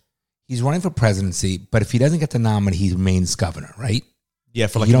question. He's running for presidency, but if he doesn't get the nominee, he remains governor, right? Yeah,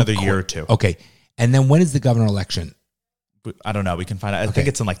 for another year or two. Okay. And then when is the governor election? I don't know. We can find out. I think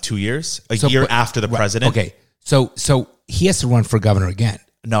it's in 2 years, a year after the president. Okay. So he has to run for governor again.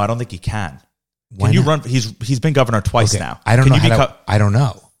 No, I don't think he can. Why can you not? run? He's been governor twice now. I don't know. I don't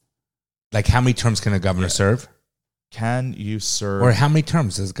know. Like, how many terms can a governor serve? Can you serve? Or how many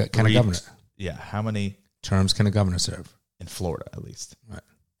terms can a governor? Yeah, how many terms can a governor serve? In Florida, at least. Right.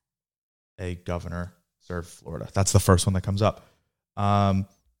 A governor serve Florida. That's the first one that comes up.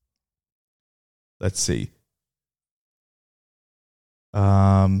 Let's see.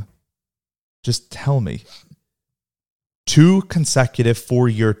 Just tell me. 2 consecutive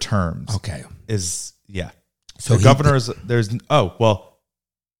 4-year terms. Okay. So the governor is, this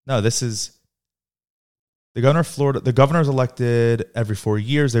is the governor of Florida. The governor is elected every 4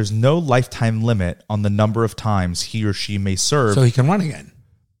 years. There's no lifetime limit on the number of times he or she may serve. So he can run again.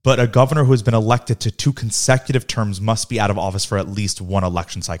 But a governor who has been elected to 2 consecutive terms must be out of office for at least 1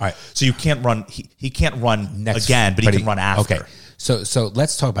 election cycle. Right. So you can't run. He can't run again, but he can run after. Okay. So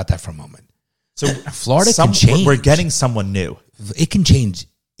let's talk about that for a moment. So Florida can change. We're getting someone new. It can change.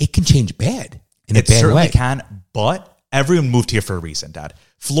 It can change bad in a bad way. It certainly can. But everyone moved here for a reason, Dad.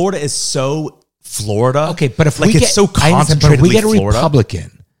 Florida is so Florida. Okay, but if it's so concentrated, but if we get a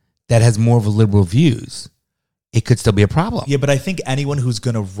Republican that has more of a liberal views, it could still be a problem. Yeah, but I think anyone who's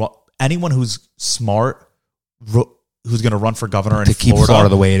smart, who's going to run for governor to keep Florida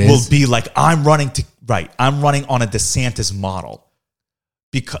the way it is, will be like, I'm running on a DeSantis model.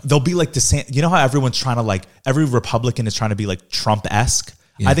 Because they'll be like DeSantis. You know how everyone's trying to every Republican is trying to be like Trump-esque?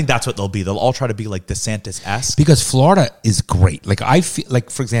 Yeah. I think that's what they'll be. They'll all try to be like DeSantis-esque. Because Florida is great. Like, I feel like,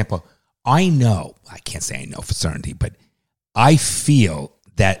 for example, I can't say I know for certainty, but I feel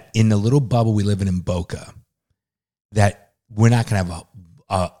that in the little bubble we live in Boca, that we're not going to have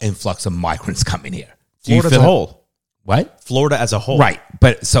a influx of migrants coming here. Florida's a whole. What? Florida as a whole. Right.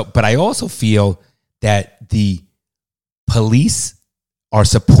 But I also feel that the police are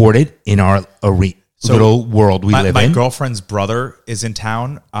supported in our little world we live in. My girlfriend's brother is in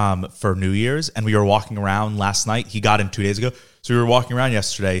town for New Year's, and we were walking around last night. He got in 2 days ago. So we were walking around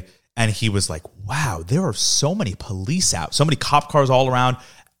yesterday, and he was like, wow, there are so many police out, so many cop cars all around.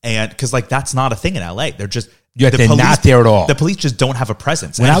 And because like that's not a thing in LA. They're just they're not there at all. The police just don't have a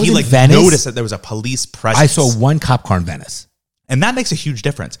presence. When and I was he in Venice, noticed that there was a police presence. I saw one cop car in Venice. And that makes a huge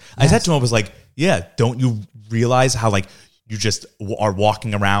difference. Yes. I said to him, I was like, yeah, don't you realize how like you just are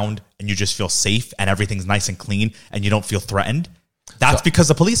walking around and you just feel safe and everything's nice and clean and you don't feel threatened? That's because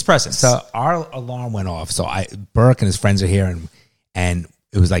of police presence. So our alarm went off. So Burke and his friends are here, and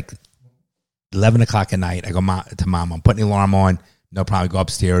it was like 11 o'clock at night. I go to Mom, I'm putting the alarm on. No problem. I go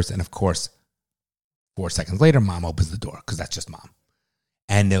upstairs. And of course, 4 seconds later, Mom opens the door because that's just Mom.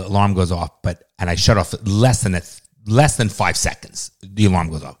 And the alarm goes off, and I shut off less than 5 seconds. The alarm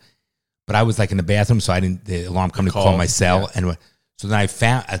goes off. But I was like in the bathroom, so the alarm come to call my cell. Yeah. And so then I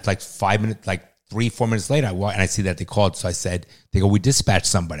found at like 5 minutes, like 3-4 minutes later, and I see that they called. So I said, they go, we dispatched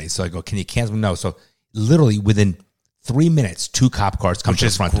somebody. So I go, can you cancel? No. So literally within 3 minutes, 2 cop cars come to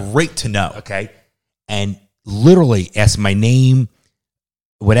the front door. Great to know. Okay. And literally asked my name,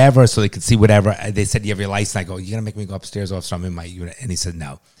 whatever, so they could see whatever. They said, you have your license? I go, you're going to make me go upstairs, officer? I'm in my unit. And he said,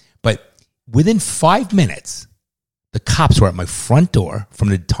 no. But within 5 minutes, the cops were at my front door from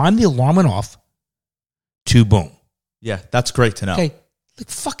the time the alarm went off to boom. Yeah, that's great to know. Okay. Like,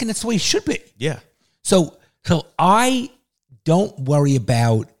 fucking, that's the way it should be. Yeah. So I don't worry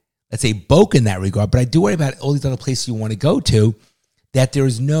about, let's say, Boca in that regard, but I do worry about all these other places you want to go to, that there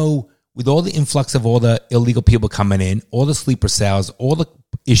is with all the influx of all the illegal people coming in, all the sleeper cells, all the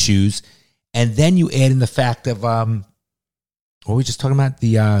issues, and then you add in the fact of, what were we just talking about?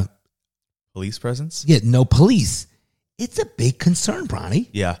 The police presence? Yeah, no police. It's a big concern, Bronny.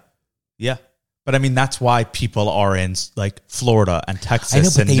 Yeah. Yeah. But I mean, that's why people are in like Florida and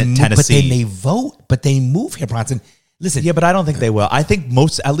Texas and Tennessee. But then they vote, but they move here, Bronson. Listen. Yeah, but I don't think they will. I think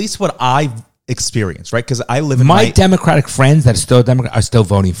at least what I've experienced, right? Because I live in my Democratic friends that are still Democrat are still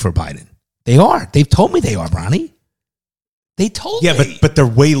voting for Biden. They are. They've told me they are, Bronny. They told me. Yeah, but they're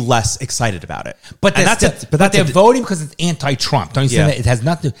way less excited about it. But they're voting because it's anti-Trump. Don't you say that? It has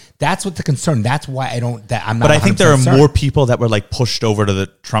nothing. That's what the concern. That's why I'm not. But I think there are more people that were like pushed over to the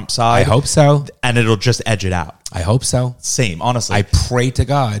Trump side. I hope so. And it'll just edge it out. I hope so. Same, honestly. I pray to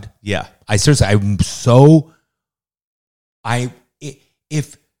God. Yeah.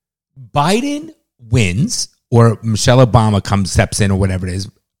 If Biden wins or Michelle Obama steps in or whatever it is,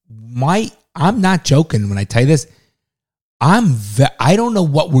 I'm not joking when I tell you this. I don't know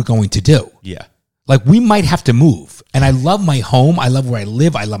what we're going to do. Yeah. Like, we might have to move. And I love my home. I love where I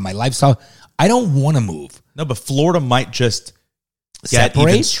live. I love my lifestyle. I don't want to move. No, but Florida might just get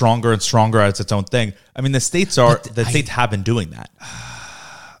even stronger and stronger as its own thing. I mean, the states have been doing that.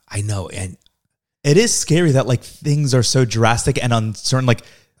 I know. And it is scary that like things are so drastic and uncertain.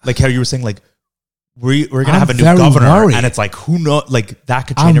 Like how you were saying, like, we're going to have a new governor, worried. And it's like, who knows? Like, that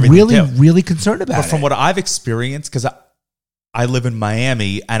could change everything. I'm really, really concerned about it. But from what I've experienced, because I live in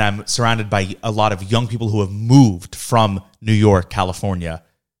Miami and I'm surrounded by a lot of young people who have moved from New York, California,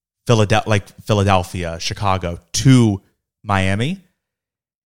 Philadelphia, Chicago to Miami.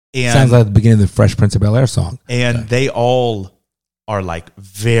 And sounds like the beginning of the Fresh Prince of Bel-Air song. And they all are like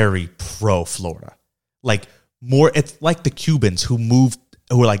very pro Florida. Like more, it's like the Cubans who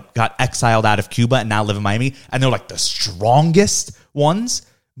got exiled out of Cuba and now live in Miami. And they're like the strongest ones,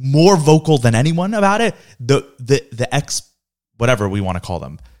 more vocal than anyone about it. The whatever we want to call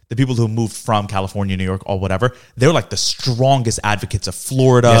them, the people who moved from California, New York, or whatever, they're like the strongest advocates of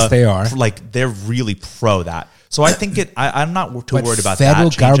Florida. Yes, they are. Like, they're really pro that. So I think I'm not too worried about federal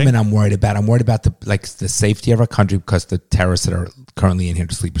that government. I'm worried about. I'm worried about the safety of our country because the terrorists that are currently in here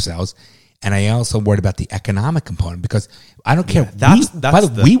to sleeper cells, and I also worried about the economic component because I don't care.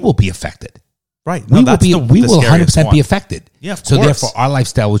 We will be affected. Right. We will 100% be affected. Yeah. Of so course. Therefore, our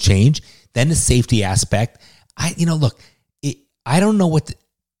lifestyle will change. Then the safety aspect. I don't know what.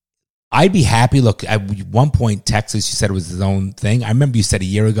 I'd be happy. Look, at one point, Texas, you said it was its own thing. I remember you said a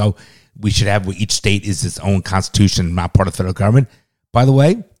year ago we should have where each state is its own constitution, not part of the federal government. By the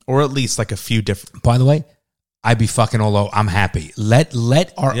way, or at least like a few different. By the way, I'd be fucking all over. I'm happy. Let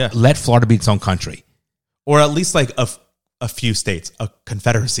Florida be its own country, or at least like a few states, a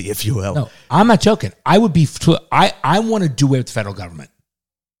confederacy, if you will. No, I'm not joking. I would be. I want to do away with the federal government.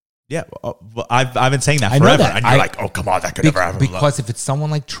 Yeah, I've been saying that forever. That. And you're like, oh, come on, that could never happen. Because if it's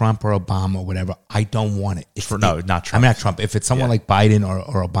someone like Trump or Obama or whatever, I don't want it. Not Trump. I'm not Trump. If it's someone like Biden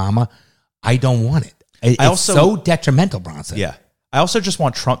or Obama, I don't want it. It's so detrimental, Bronson. Yeah. I also just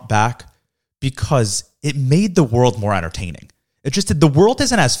want Trump back because it made the world more entertaining. It just did. The world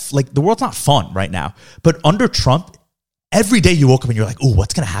isn't as, like, the world's not fun right now. But under Trump, every day you woke up and you're like, oh,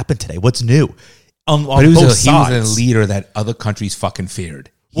 what's going to happen today? What's new? On but he both was sides. a leader that other countries fucking feared.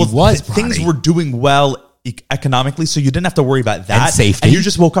 Things were doing well economically, so you didn't have to worry about that. And safety. And you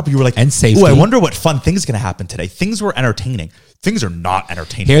just woke up and you were like, and safety. Oh, I wonder what fun thing's going to happen today. Things were entertaining. Things are not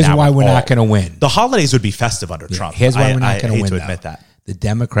entertaining. Here's why we're not going to win. The holidays would be festive under Trump. Here's why we're not going to win. I hate to admit that. The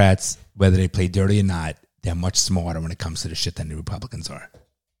Democrats, whether they play dirty or not, they're much smarter when it comes to the shit than the Republicans are.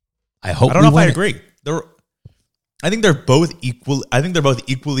 I don't know if I agree. I think they're both equal. I think they're both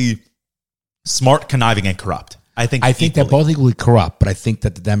equally smart, conniving, and corrupt. I think they're both equally corrupt, but I think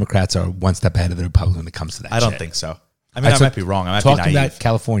that the Democrats are one step ahead of the Republicans when it comes to that. I don't think so. I mean, I might be wrong. I might be naive. Talking about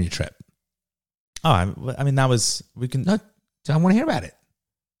California trip. Oh, I mean, that was we can. No, I want to hear about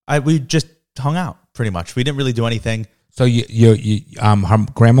it. We just hung out pretty much. We didn't really do anything. So her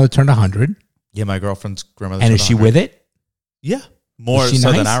grandmother turned 100. Yeah, my girlfriend's grandmother. And is she with it? Yeah, more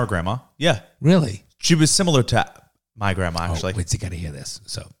so than our grandma. Yeah, really. She was similar to my grandma, actually. Wait, you got to hear this.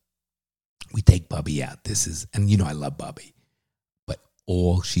 So we take Bubby out. And you know I love Bubby, but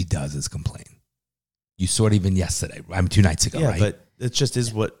all she does is complain. You saw it even yesterday. 2 nights ago, right? But it just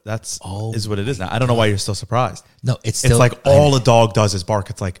is what it is now. I don't know why you're still surprised. No, it's like all a dog does is bark.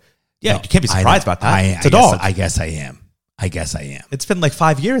 It's like, you can't be surprised about that. It's a dog. I guess I am. It's been like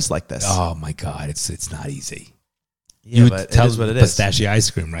 5 years like this. Oh my God, it's not easy. Yeah, but it is what it is. Pistachio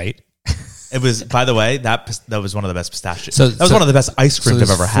ice cream, right? It was, by the way, that was one of the best pistachios. That was one of the best ice creams I've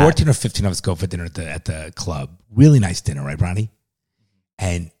ever had. 14 or 15 of us go for dinner at the club. Really nice dinner, right, Ronnie?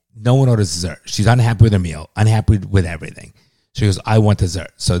 And no one orders dessert. She's unhappy with her meal, unhappy with everything. She goes, I want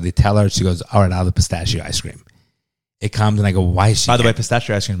dessert. So they tell her, she goes, all right, I'll have the pistachio ice cream. It comes and I go, why is she? By the way,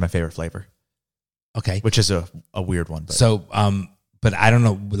 pistachio ice cream is my favorite flavor. Okay. Which is a weird one. But. So, but I don't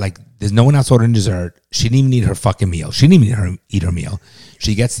know, like, there's no one else ordering dessert. She didn't even eat her fucking meal. She didn't even eat her meal.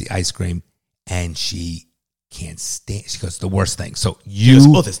 She gets the ice cream and she can't stand. She goes, the worst thing. So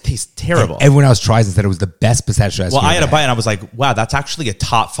this tastes terrible. Everyone else tries and said it was the best pistachio ice cream. Well, I had a bite and I was like, wow, that's actually a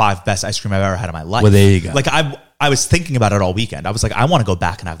top 5 best ice cream I've ever had in my life. Well, there you go. Like I was thinking about it all weekend. I was like, I want to go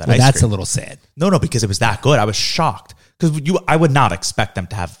back and have that ice cream. That's a little sad. No, because it was that good. I was shocked because I would not expect them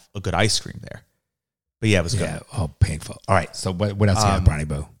to have a good ice cream there. But yeah, it was good. Yeah. Oh, painful. All right. So what else you have, Bronny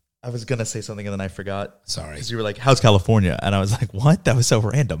Boo? I was going to say something and then I forgot. Sorry. Because you were like, how's California? And I was like, what? That was so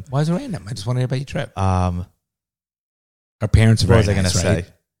random. Why is it random? I just want to hear about your trip. Our parents are very nice, What was I going to say?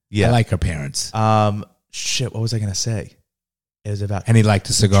 Yeah. I like her parents. What was I going to say? It was about... And he liked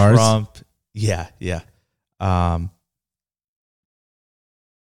the cigars? Trump. Yeah. I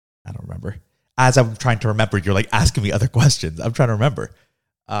don't remember. As I'm trying to remember, you're like asking me other questions. I'm trying to remember.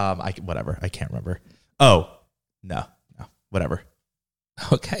 Whatever. I can't remember. Oh, no. Whatever.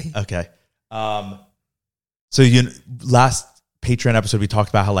 Okay. So last Patreon episode, we talked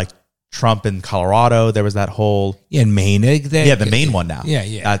about how like Trump in Colorado, there was that whole... Yeah, in Maine. The Maine one now.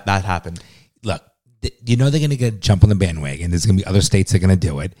 Yeah. That happened. Look, you know they're going to jump on the bandwagon. There's going to be other states that are going to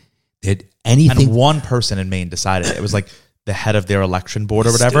do it. And one person in Maine decided it. It was like the head of their election board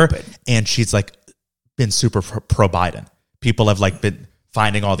or whatever. Stupid. And she's like been super pro Biden. People have like been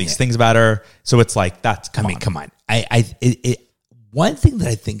finding all these things about her. So it's like, come on. One thing that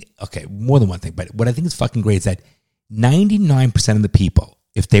I think, okay, more than one thing, but what I think is fucking great is that 99% of the people,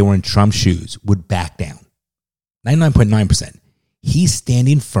 if they were in Trump's shoes, would back down. 99.9%. He's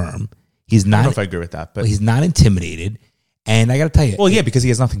standing firm. He's not. I don't know if I agree with that, but he's not intimidated. And I got to tell you, well, yeah, because he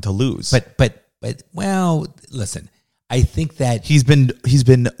has nothing to lose. But well, listen, I think that he's been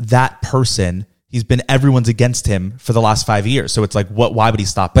that person. He's been everyone's against him for the last 5 years. So it's like, why would he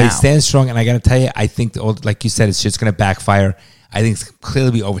stop now? But he stands strong. And I got to tell you, I think, like you said, it's just going to backfire. I think it's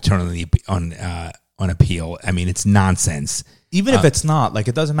clearly be overturned on appeal. I mean, it's nonsense. Even if it's not, like,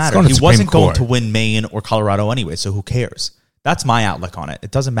 it doesn't matter. He wasn't going to win Maine or Colorado anyway, so who cares? That's my outlook on it.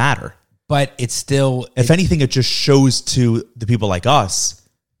 It doesn't matter. But it's still... If anything, it just shows to the people like us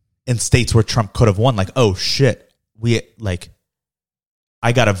in states where Trump could have won, like, oh, shit,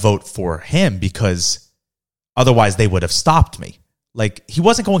 I got to vote for him because otherwise they would have stopped me. Like, he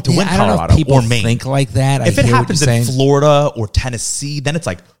wasn't going to win Colorado or Maine. Think like that. If it happens in Florida or Tennessee, then it's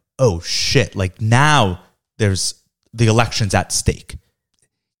like, oh, shit. Like, now there's the election's at stake.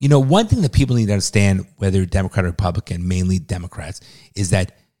 You know, one thing that people need to understand, whether Democrat or Republican, mainly Democrats, is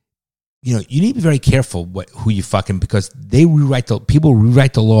that, you know, you need to be very careful who you fucking, because people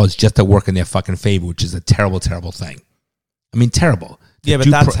rewrite the laws just to work in their fucking favor, which is a terrible, terrible thing. I mean, terrible. Yeah,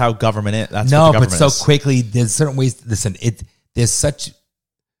 but that's how government is. That's no, what the but government so quickly, there's certain ways. Listen, there's such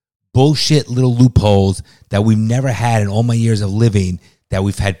bullshit little loopholes that we've never had in all my years of living, that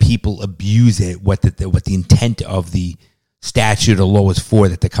we've had people abuse it, what the intent of the statute or law was for,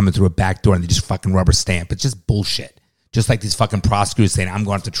 that they're coming through a back door and they just fucking rubber stamp. It's just bullshit. Just like these fucking prosecutors saying, I'm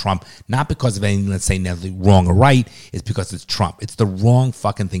going after Trump, not because of anything, let's say, nothing wrong or right, it's because it's Trump. It's the wrong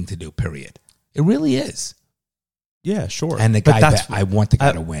fucking thing to do, period. It really is. Yeah, sure. And the guy, I want the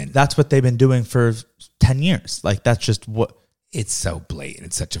guy to win. That's what they've been doing for 10 years. Like, that's just what... It's so blatant.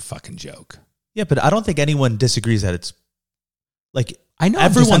 It's such a fucking joke. Yeah, but I don't think anyone disagrees that it's... Like, I know.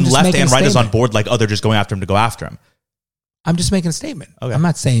 everyone I'm just left making and a right is on statement. board, like, oh, they're just going after him to go after him. I'm just making a statement. Okay. I'm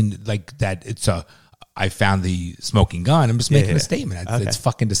not saying like that it's a... I found the smoking gun. I'm just making a statement. Okay. It's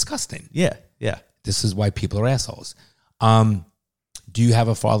fucking disgusting. Yeah, yeah. This is why people are assholes. Do you have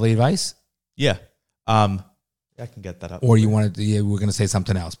a fatherly advice? Yeah. I can get that up. Or you wanted to, we're going to say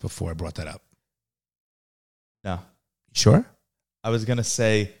something else before I brought that up. No. Sure? I was going to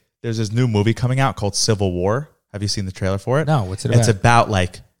say there's this new movie coming out called Civil War. Have you seen the trailer for it? No, what's it about? It's about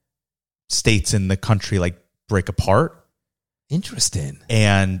like states in the country like break apart. Interesting.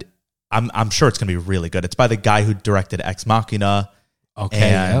 And I'm sure it's going to be really good. It's by the guy who directed Ex Machina. Okay.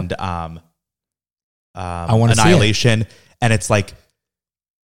 And yep. I want to Annihilation. And it's like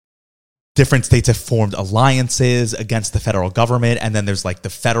different states have formed alliances against the federal government. And then there's like the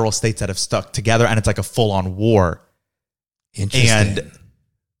federal states that have stuck together. And it's like a full-on war. Interesting. And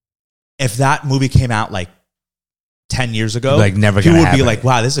if that movie came out like 10 years ago, like never people gonna would be happen. like,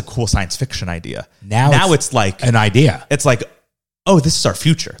 wow, this is a cool science fiction idea. Now it's like an idea. It's like, oh, this is our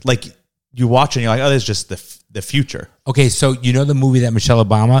future. Like you watch and you're like, oh, this is just the future. Okay, so you know the movie that Michelle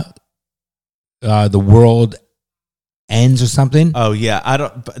Obama, The World Ends or something? Oh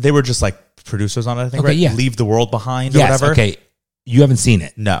yeah, they were just like producers on it, I think, Okay, right? yeah. Leave the World Behind or Yes, whatever. okay. You haven't seen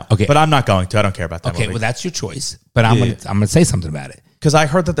it. No. Okay. But I'm not going to. I don't care about that Okay, movie. well that's your choice. But I'm gonna say something about it. Because I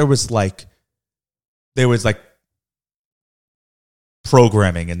heard that there was like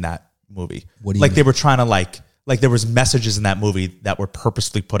programming in that movie. What do you like mean? they were trying to like there was messages in that movie that were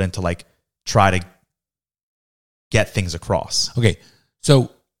purposely put in to like try to get things across. Okay,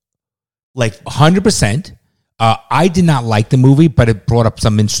 so Like 100%. I did not like the movie, but it brought up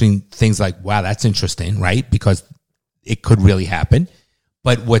some interesting things like, wow, that's interesting, right? Because it could really happen.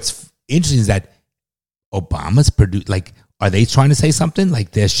 But what's interesting is that Obama's produced, like, are they trying to say something?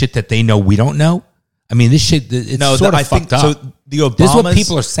 Like, there's shit that they know we don't know? I mean, this shit, it's sort of I fucked think, up. So the Obamas, This is what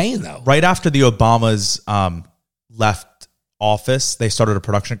people are saying, though. right after the Obamas left office, they started a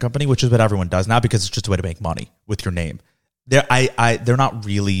production company, which is what everyone does now because it's just a way to make money with your name. They're not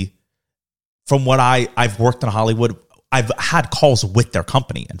really, from what I've worked in Hollywood, I've had calls with their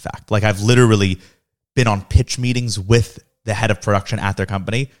company, in fact. Like I've literally been on pitch meetings with the head of production at their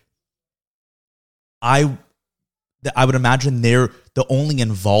company. I would imagine the only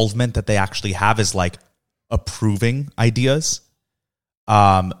involvement that they actually have is like approving ideas.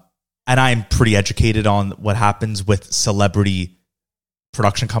 And I'm pretty educated on what happens with celebrity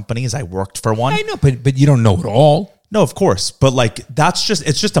production companies. I worked for one. I know, but you don't know it all. No, of course. But like it's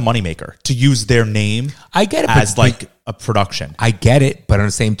just a moneymaker to use their name I get it. as but like a production. I get it, but on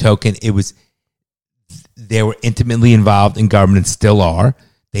the same token, they were intimately involved in government and still are.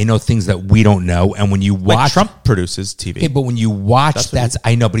 They know things that we don't know. And when you watch... Like Trump produces TV. Okay, but when you watch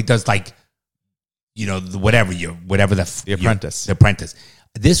I know, but he does like, the Apprentice. The Apprentice.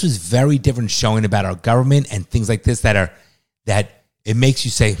 This was very different showing about our government and things like this that it makes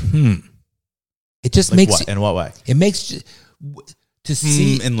you say, It just Like makes... what? In what way? It makes you... To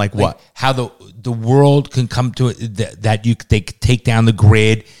see... in like what? How the world can come to it, that they could take down the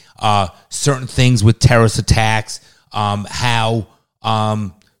grid, certain things with terrorist attacks, how...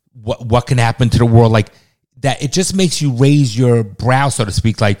 what can happen to the world, like that. It just makes you raise your brow, so to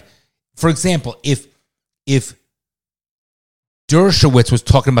speak. Like, for example, if Dershowitz was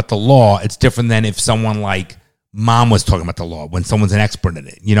talking about the law, it's different than if someone like Mom was talking about the law, when someone's an expert in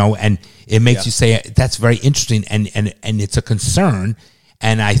it, and it makes you say that's very interesting, and it's a concern.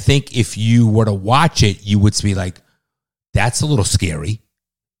 And I think if you were to watch it, you would be like, that's a little scary.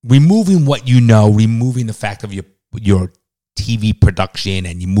 Removing what you know, removing the fact of your TV production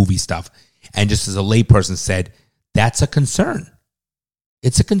and your movie stuff, and just as a layperson said, that's a concern.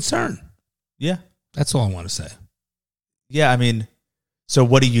 It's a concern. Yeah. That's all I want to say. Yeah, I mean, so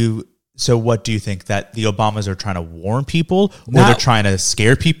what do you think, that the Obamas are trying to warn people, or they're trying to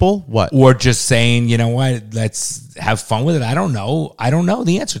scare people? What? Or just saying, you know what, let's have fun with it. I don't know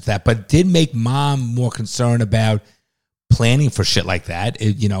the answer to that, but it did make Mom more concerned about planning for shit like that.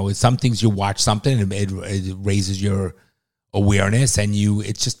 Some things you watch something and it raises your awareness, and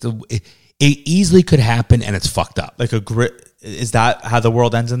it easily could happen, and it's fucked up. Like Is that how the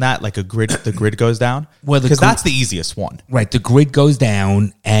world ends in that? Like the grid goes down? Well, because that's the easiest one. Right. The grid goes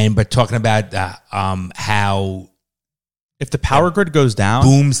down, but talking about how if the power grid goes down,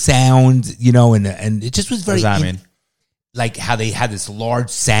 boom sound, and it just was very. What does that mean? Like how they had this large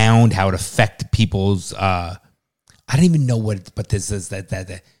sound, how it affected people's. I don't even know but this is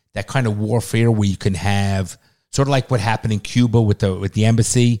that kind of warfare where you can have. Sort of like what happened in Cuba with the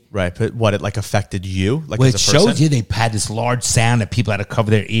embassy. Right, but what, it like affected you? Like, well, as a it shows person? you they had this large sound that people had to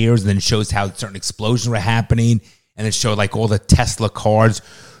cover their ears, and then it shows how certain explosions were happening, and it showed like all the Tesla cars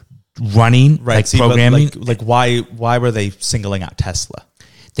running, right? Like See, programming. But why were they singling out Tesla?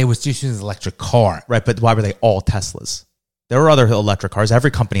 They was just using an electric car. Right, but why were they all Teslas? There were other electric cars.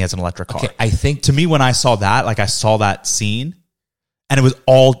 Every company has an electric car. Okay, I think to me, when I saw that, like I saw that scene, and it was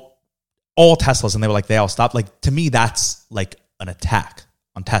all Teslas, and they were like, they all stopped. Like, to me, that's like an attack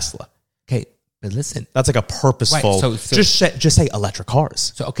on Tesla. Okay, but listen, that's like a purposeful. Right, so just say electric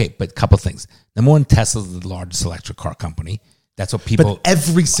cars. So okay, but a couple things. Number one, Tesla's the largest electric car company. That's what people. But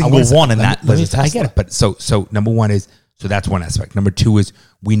every single one in that was a Tesla. I get it, but so number one is that's one aspect. Number two is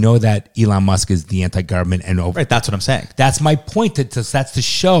we know that Elon Musk is the anti-government and over. Right, that's what I'm saying. That's my point. That's the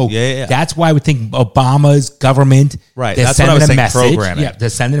show. Yeah. That's why I would think Obama's government. Right, They're that's what I was saying. Programming. Yeah, they're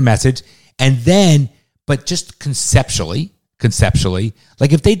sending a message. And then, but just conceptually,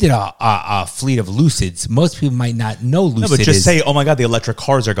 like if they did a fleet of Lucids, most people might not know Lucid. No, but just say, oh my God, the electric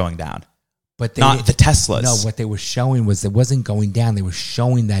cars are going down. But not the Teslas. No, what they were showing was it wasn't going down. They were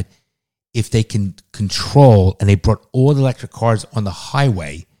showing that if they can control, and they brought all the electric cars on the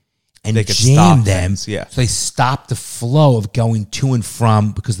highway and they could jammed stop them, things, yeah. So they stopped the flow of going to and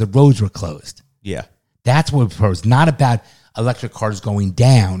from because the roads were closed. Yeah. That's what it was. Not about electric cars going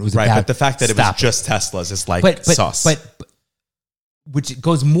down. It was right, about but the fact that it was stopping. just Teslas is like sauce. But which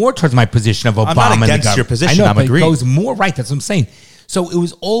goes more towards my position of Obama. I'm not and against the government. your position. I know, I'm but agreeing. It goes more right. That's what I'm saying. So it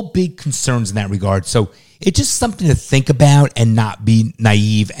was all big concerns in that regard. So it's just something to think about and not be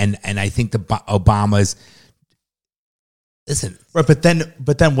naive. And I think the Obamas. Listen, right, but then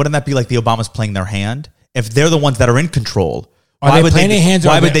wouldn't that be like the Obamas playing their hand? If they're the ones that are in control, why would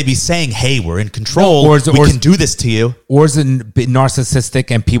they be saying, "Hey, we're in control. No, we can do this to you"? Or is it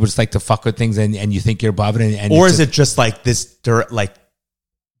narcissistic and people just like to fuck with things and you think you're above it? And or is it just like this director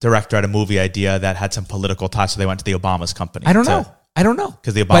had a movie idea that had some political ties, so they went to the Obamas company? I don't know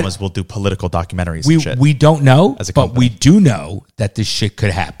because the Obamas will do political documentaries. We and shit we don't know, as a but company. we do know that this shit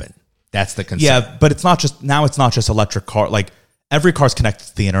could happen. That's the concern. Yeah, but it's not just electric car. Like every car's connected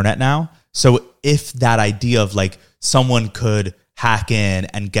to the internet now. So if that idea of like someone could hack in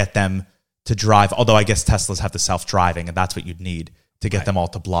and get them to drive, although I guess Teslas have the self-driving and that's what you'd need to get them all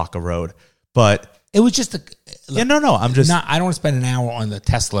to block a road. But it was just I don't want to spend an hour on the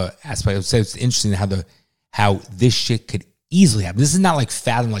Tesla aspect. I would say it's interesting how this shit could easily happen. This is not like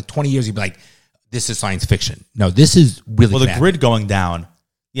fathom, like 20 years you'd be like, this is science fiction. No, this is really the grid going down.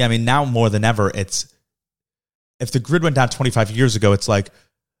 Yeah, I mean, now more than ever, if the grid went down 25 years ago, it's like,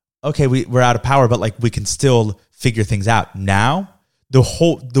 okay, we're out of power, but like we can still figure things out. Now,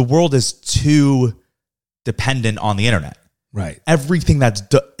 the world is too dependent on the internet. Right. Everything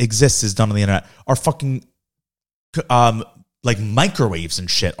that exists is done on the internet. Our fucking like microwaves and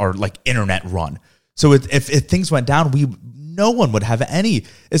shit are like internet run. So if things went down, no one would have any.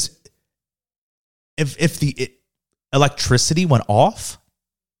 If the electricity went off,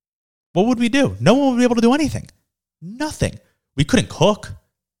 what would we do? No one would be able to do anything. Nothing. We couldn't cook.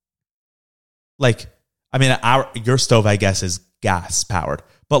 Like, I mean, your stove, I guess, is gas powered.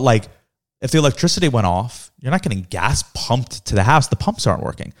 But like, if the electricity went off, you're not getting gas pumped to the house. The pumps aren't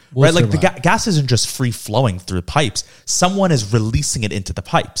working, right? Like the gas isn't just free flowing through the pipes. Someone is releasing it into the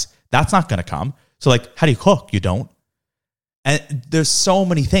pipes. That's not going to come. So like, how do you cook? You don't. And there's so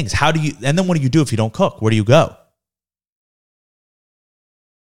many things. And then what do you do if you don't cook? Where do you go?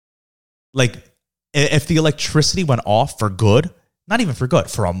 Like, if the electricity went off for good, not even for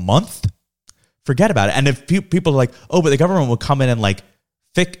good, for a month, forget about it. And if people are like, oh, but the government will come in and like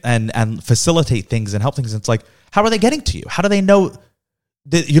fix and facilitate things and help things, it's like, how are they getting to you? How do they know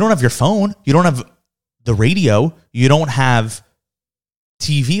that you don't have your phone? You don't have the radio. You don't have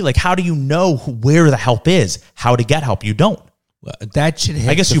TV. Like, how do you know where the help is? How to get help? You don't. Well, that should hit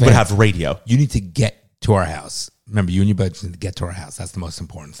I guess you would have radio. You need to get to our house. Remember, you and your buddies need to get to our house. That's the most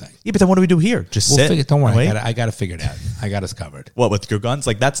important thing. Yeah, but then what do we do here? Just sit? Don't worry. I got to figure it out. I got us covered. What, with your guns?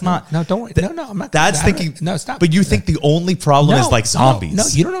 Like, that's not... No, don't worry. No, I'm not... That's thinking... No, stop. But you think the only problem is like zombies. No,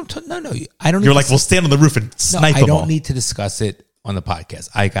 you don't know. No, I don't... You're like, we'll stand on the roof and snipe them all. I don't need to discuss it on the podcast.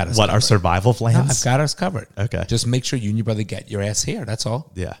 I got us covered. What, our survival plans? No, I've got us covered. Okay. Just make sure you and your brother get your ass here. That's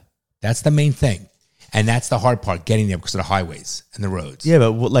all. Yeah. That's the main thing. And that's the hard part, getting there because of the highways and the roads. Yeah,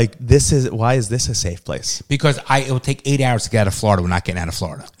 but like why is this a safe place? Because it will take 8 hours to get out of Florida. We're not getting out of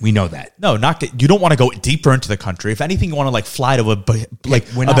Florida. We know that. No, you don't want to go deeper into the country. If anything, you want to like fly to a Bahamian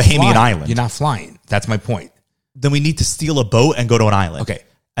flying. island. You're not flying. That's my point. Then we need to steal a boat and go to an island. Okay.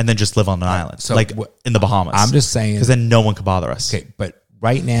 And then just live on an island. So like in the Bahamas. I'm just saying. Because then no one can bother us. Okay, but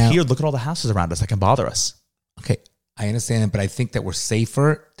right now. Here, look at all the houses around us that can bother us. Okay, I understand it, but I think that we're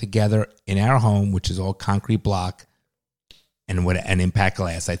safer together in our home, which is all concrete block and impact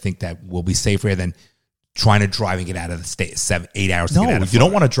glass. I think that we'll be safer than trying to drive and get out of the state 8 hours to get out of Florida. You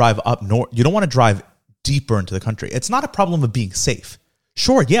don't want to drive up north. You don't want to drive deeper into the country. It's not a problem of being safe.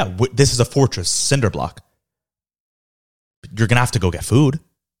 Sure, yeah, this is a fortress cinder block. But you're going to have to go get food.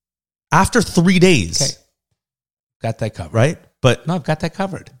 After 3 days. Okay. Got that covered. Right? But no, I've got that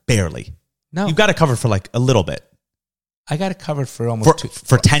covered. Barely. No. You've got it covered for like a little bit. I got it covered for almost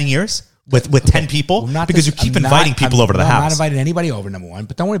for 10 years with 10 people? Because you keep inviting people over to the house. I'm not inviting anybody over, number one.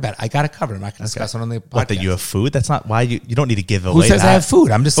 But don't worry about it. I got it covered. I'm not going to discuss it on the podcast. What, that you have food? That's not why you don't need to give away. Who says that. I have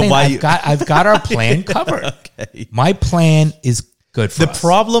food? I'm just saying I've got our plan covered. Okay. My plan is good for us. The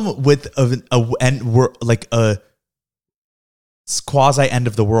problem with and we're like a quasi end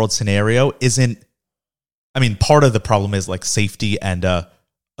of the world scenario isn't. I mean, part of the problem is like safety and a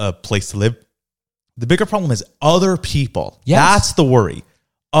place to live. The bigger problem is other people. Yes. That's the worry.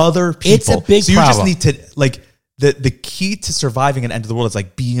 Other people. It's a big so you problem. just need to like the key to surviving an end of the world is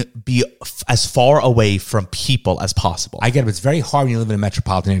like be as far away from people as possible. I get it. But it's very hard when you live in a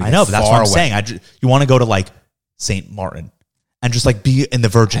metropolitan area. I know, but that's what I'm saying. You want to go to like St. Martin and just like be in the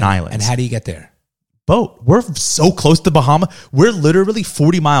Virgin Islands. And how do you get there? Boat. We're so close to Bahama. We're literally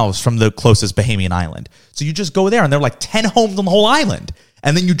 40 miles from the closest Bahamian island. So you just go there and there are like 10 homes on the whole island.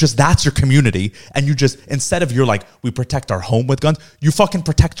 And then that's your community. And you just, instead of you're like, we protect our home with guns, you fucking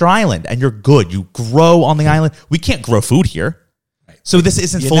protect your island and you're good. You grow on the island. We can't grow food here. Right. So this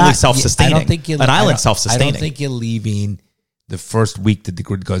isn't fully self-sustaining. I don't think an island self-sustaining. I don't think you're leaving the first week that the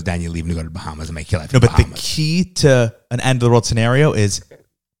grid goes down, you're leaving to go to the Bahamas and make your life. No, but the key to an end of the world scenario is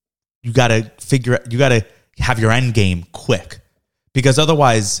you got to have your end game quick, because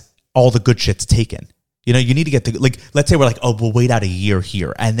otherwise all the good shit's taken. You know, you need to get let's say we're like, oh, we'll wait out a year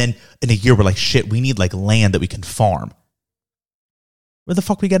here. And then in a year, we're like, shit, we need like land that we can farm. Where the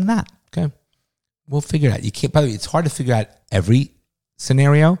fuck are we getting that? Okay. We'll figure it out. You can't, by the way, it's hard to figure out every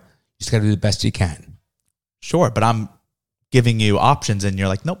scenario. You just got to do the best you can. Sure. But I'm giving you options and you're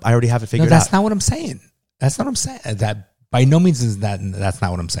like, nope, I already have it figured out. No, that's not what I'm saying. That's not what I'm saying. That by no means is that's not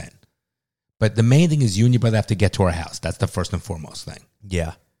what I'm saying. But the main thing is you and your brother have to get to our house. That's the first and foremost thing.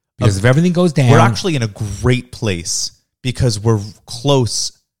 Yeah. Because if everything goes down, we're actually in a great place because we're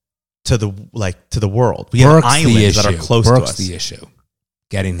close to the world. We have islands that are close to us. Burke's the issue.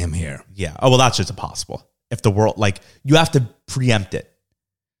 Getting him here. Yeah. Oh, well, that's just impossible. If the world, like, you have to preempt it.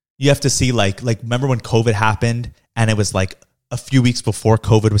 You have to see, like remember when COVID happened and it was like a few weeks before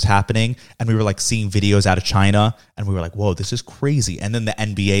COVID was happening and we were like seeing videos out of China and we were like, whoa, this is crazy. And then the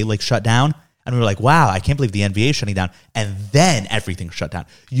NBA like shut down. And we were like, wow, I can't believe the NBA is shutting down. And then everything shut down.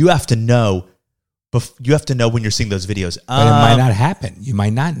 You have to know when you're seeing those videos. But it might not happen. You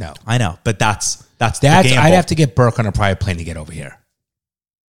might not know. I know, but that's the gamble. I'd have to get Burke on a private plane to get over here.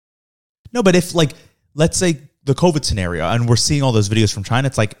 No, but if like, let's say the COVID scenario and we're seeing all those videos from China,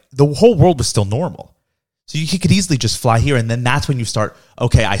 it's like the whole world was still normal. So he could easily just fly here, and then that's when you start,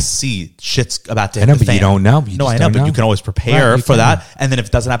 okay, I see shit's about to hit the fan. But you don't know. I know, but you can always prepare for that. And then if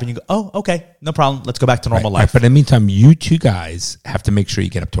it doesn't happen, you go, oh, okay, no problem. Let's go back to normal life. Right, but in the meantime, you two guys have to make sure you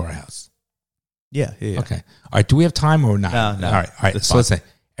get up to our house. Yeah. Okay. All right. Do we have time or not? No. All right. So let's say,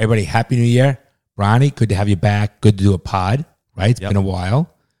 everybody, Happy New Year. Ronnie, good to have you back. Good to do a pod, right? It's been a while.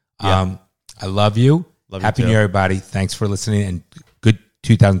 I love you. Happy New Year, everybody. Thanks for listening, and good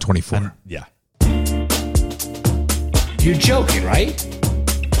 2024. Yeah. You're joking, right?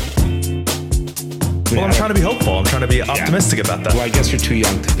 Well, I'm trying to be hopeful. I'm trying to be optimistic about that. Well, I guess you're too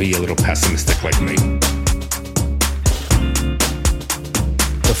young to be a little pessimistic like me.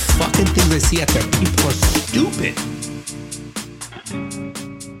 The fucking things I see out there, people are stupid.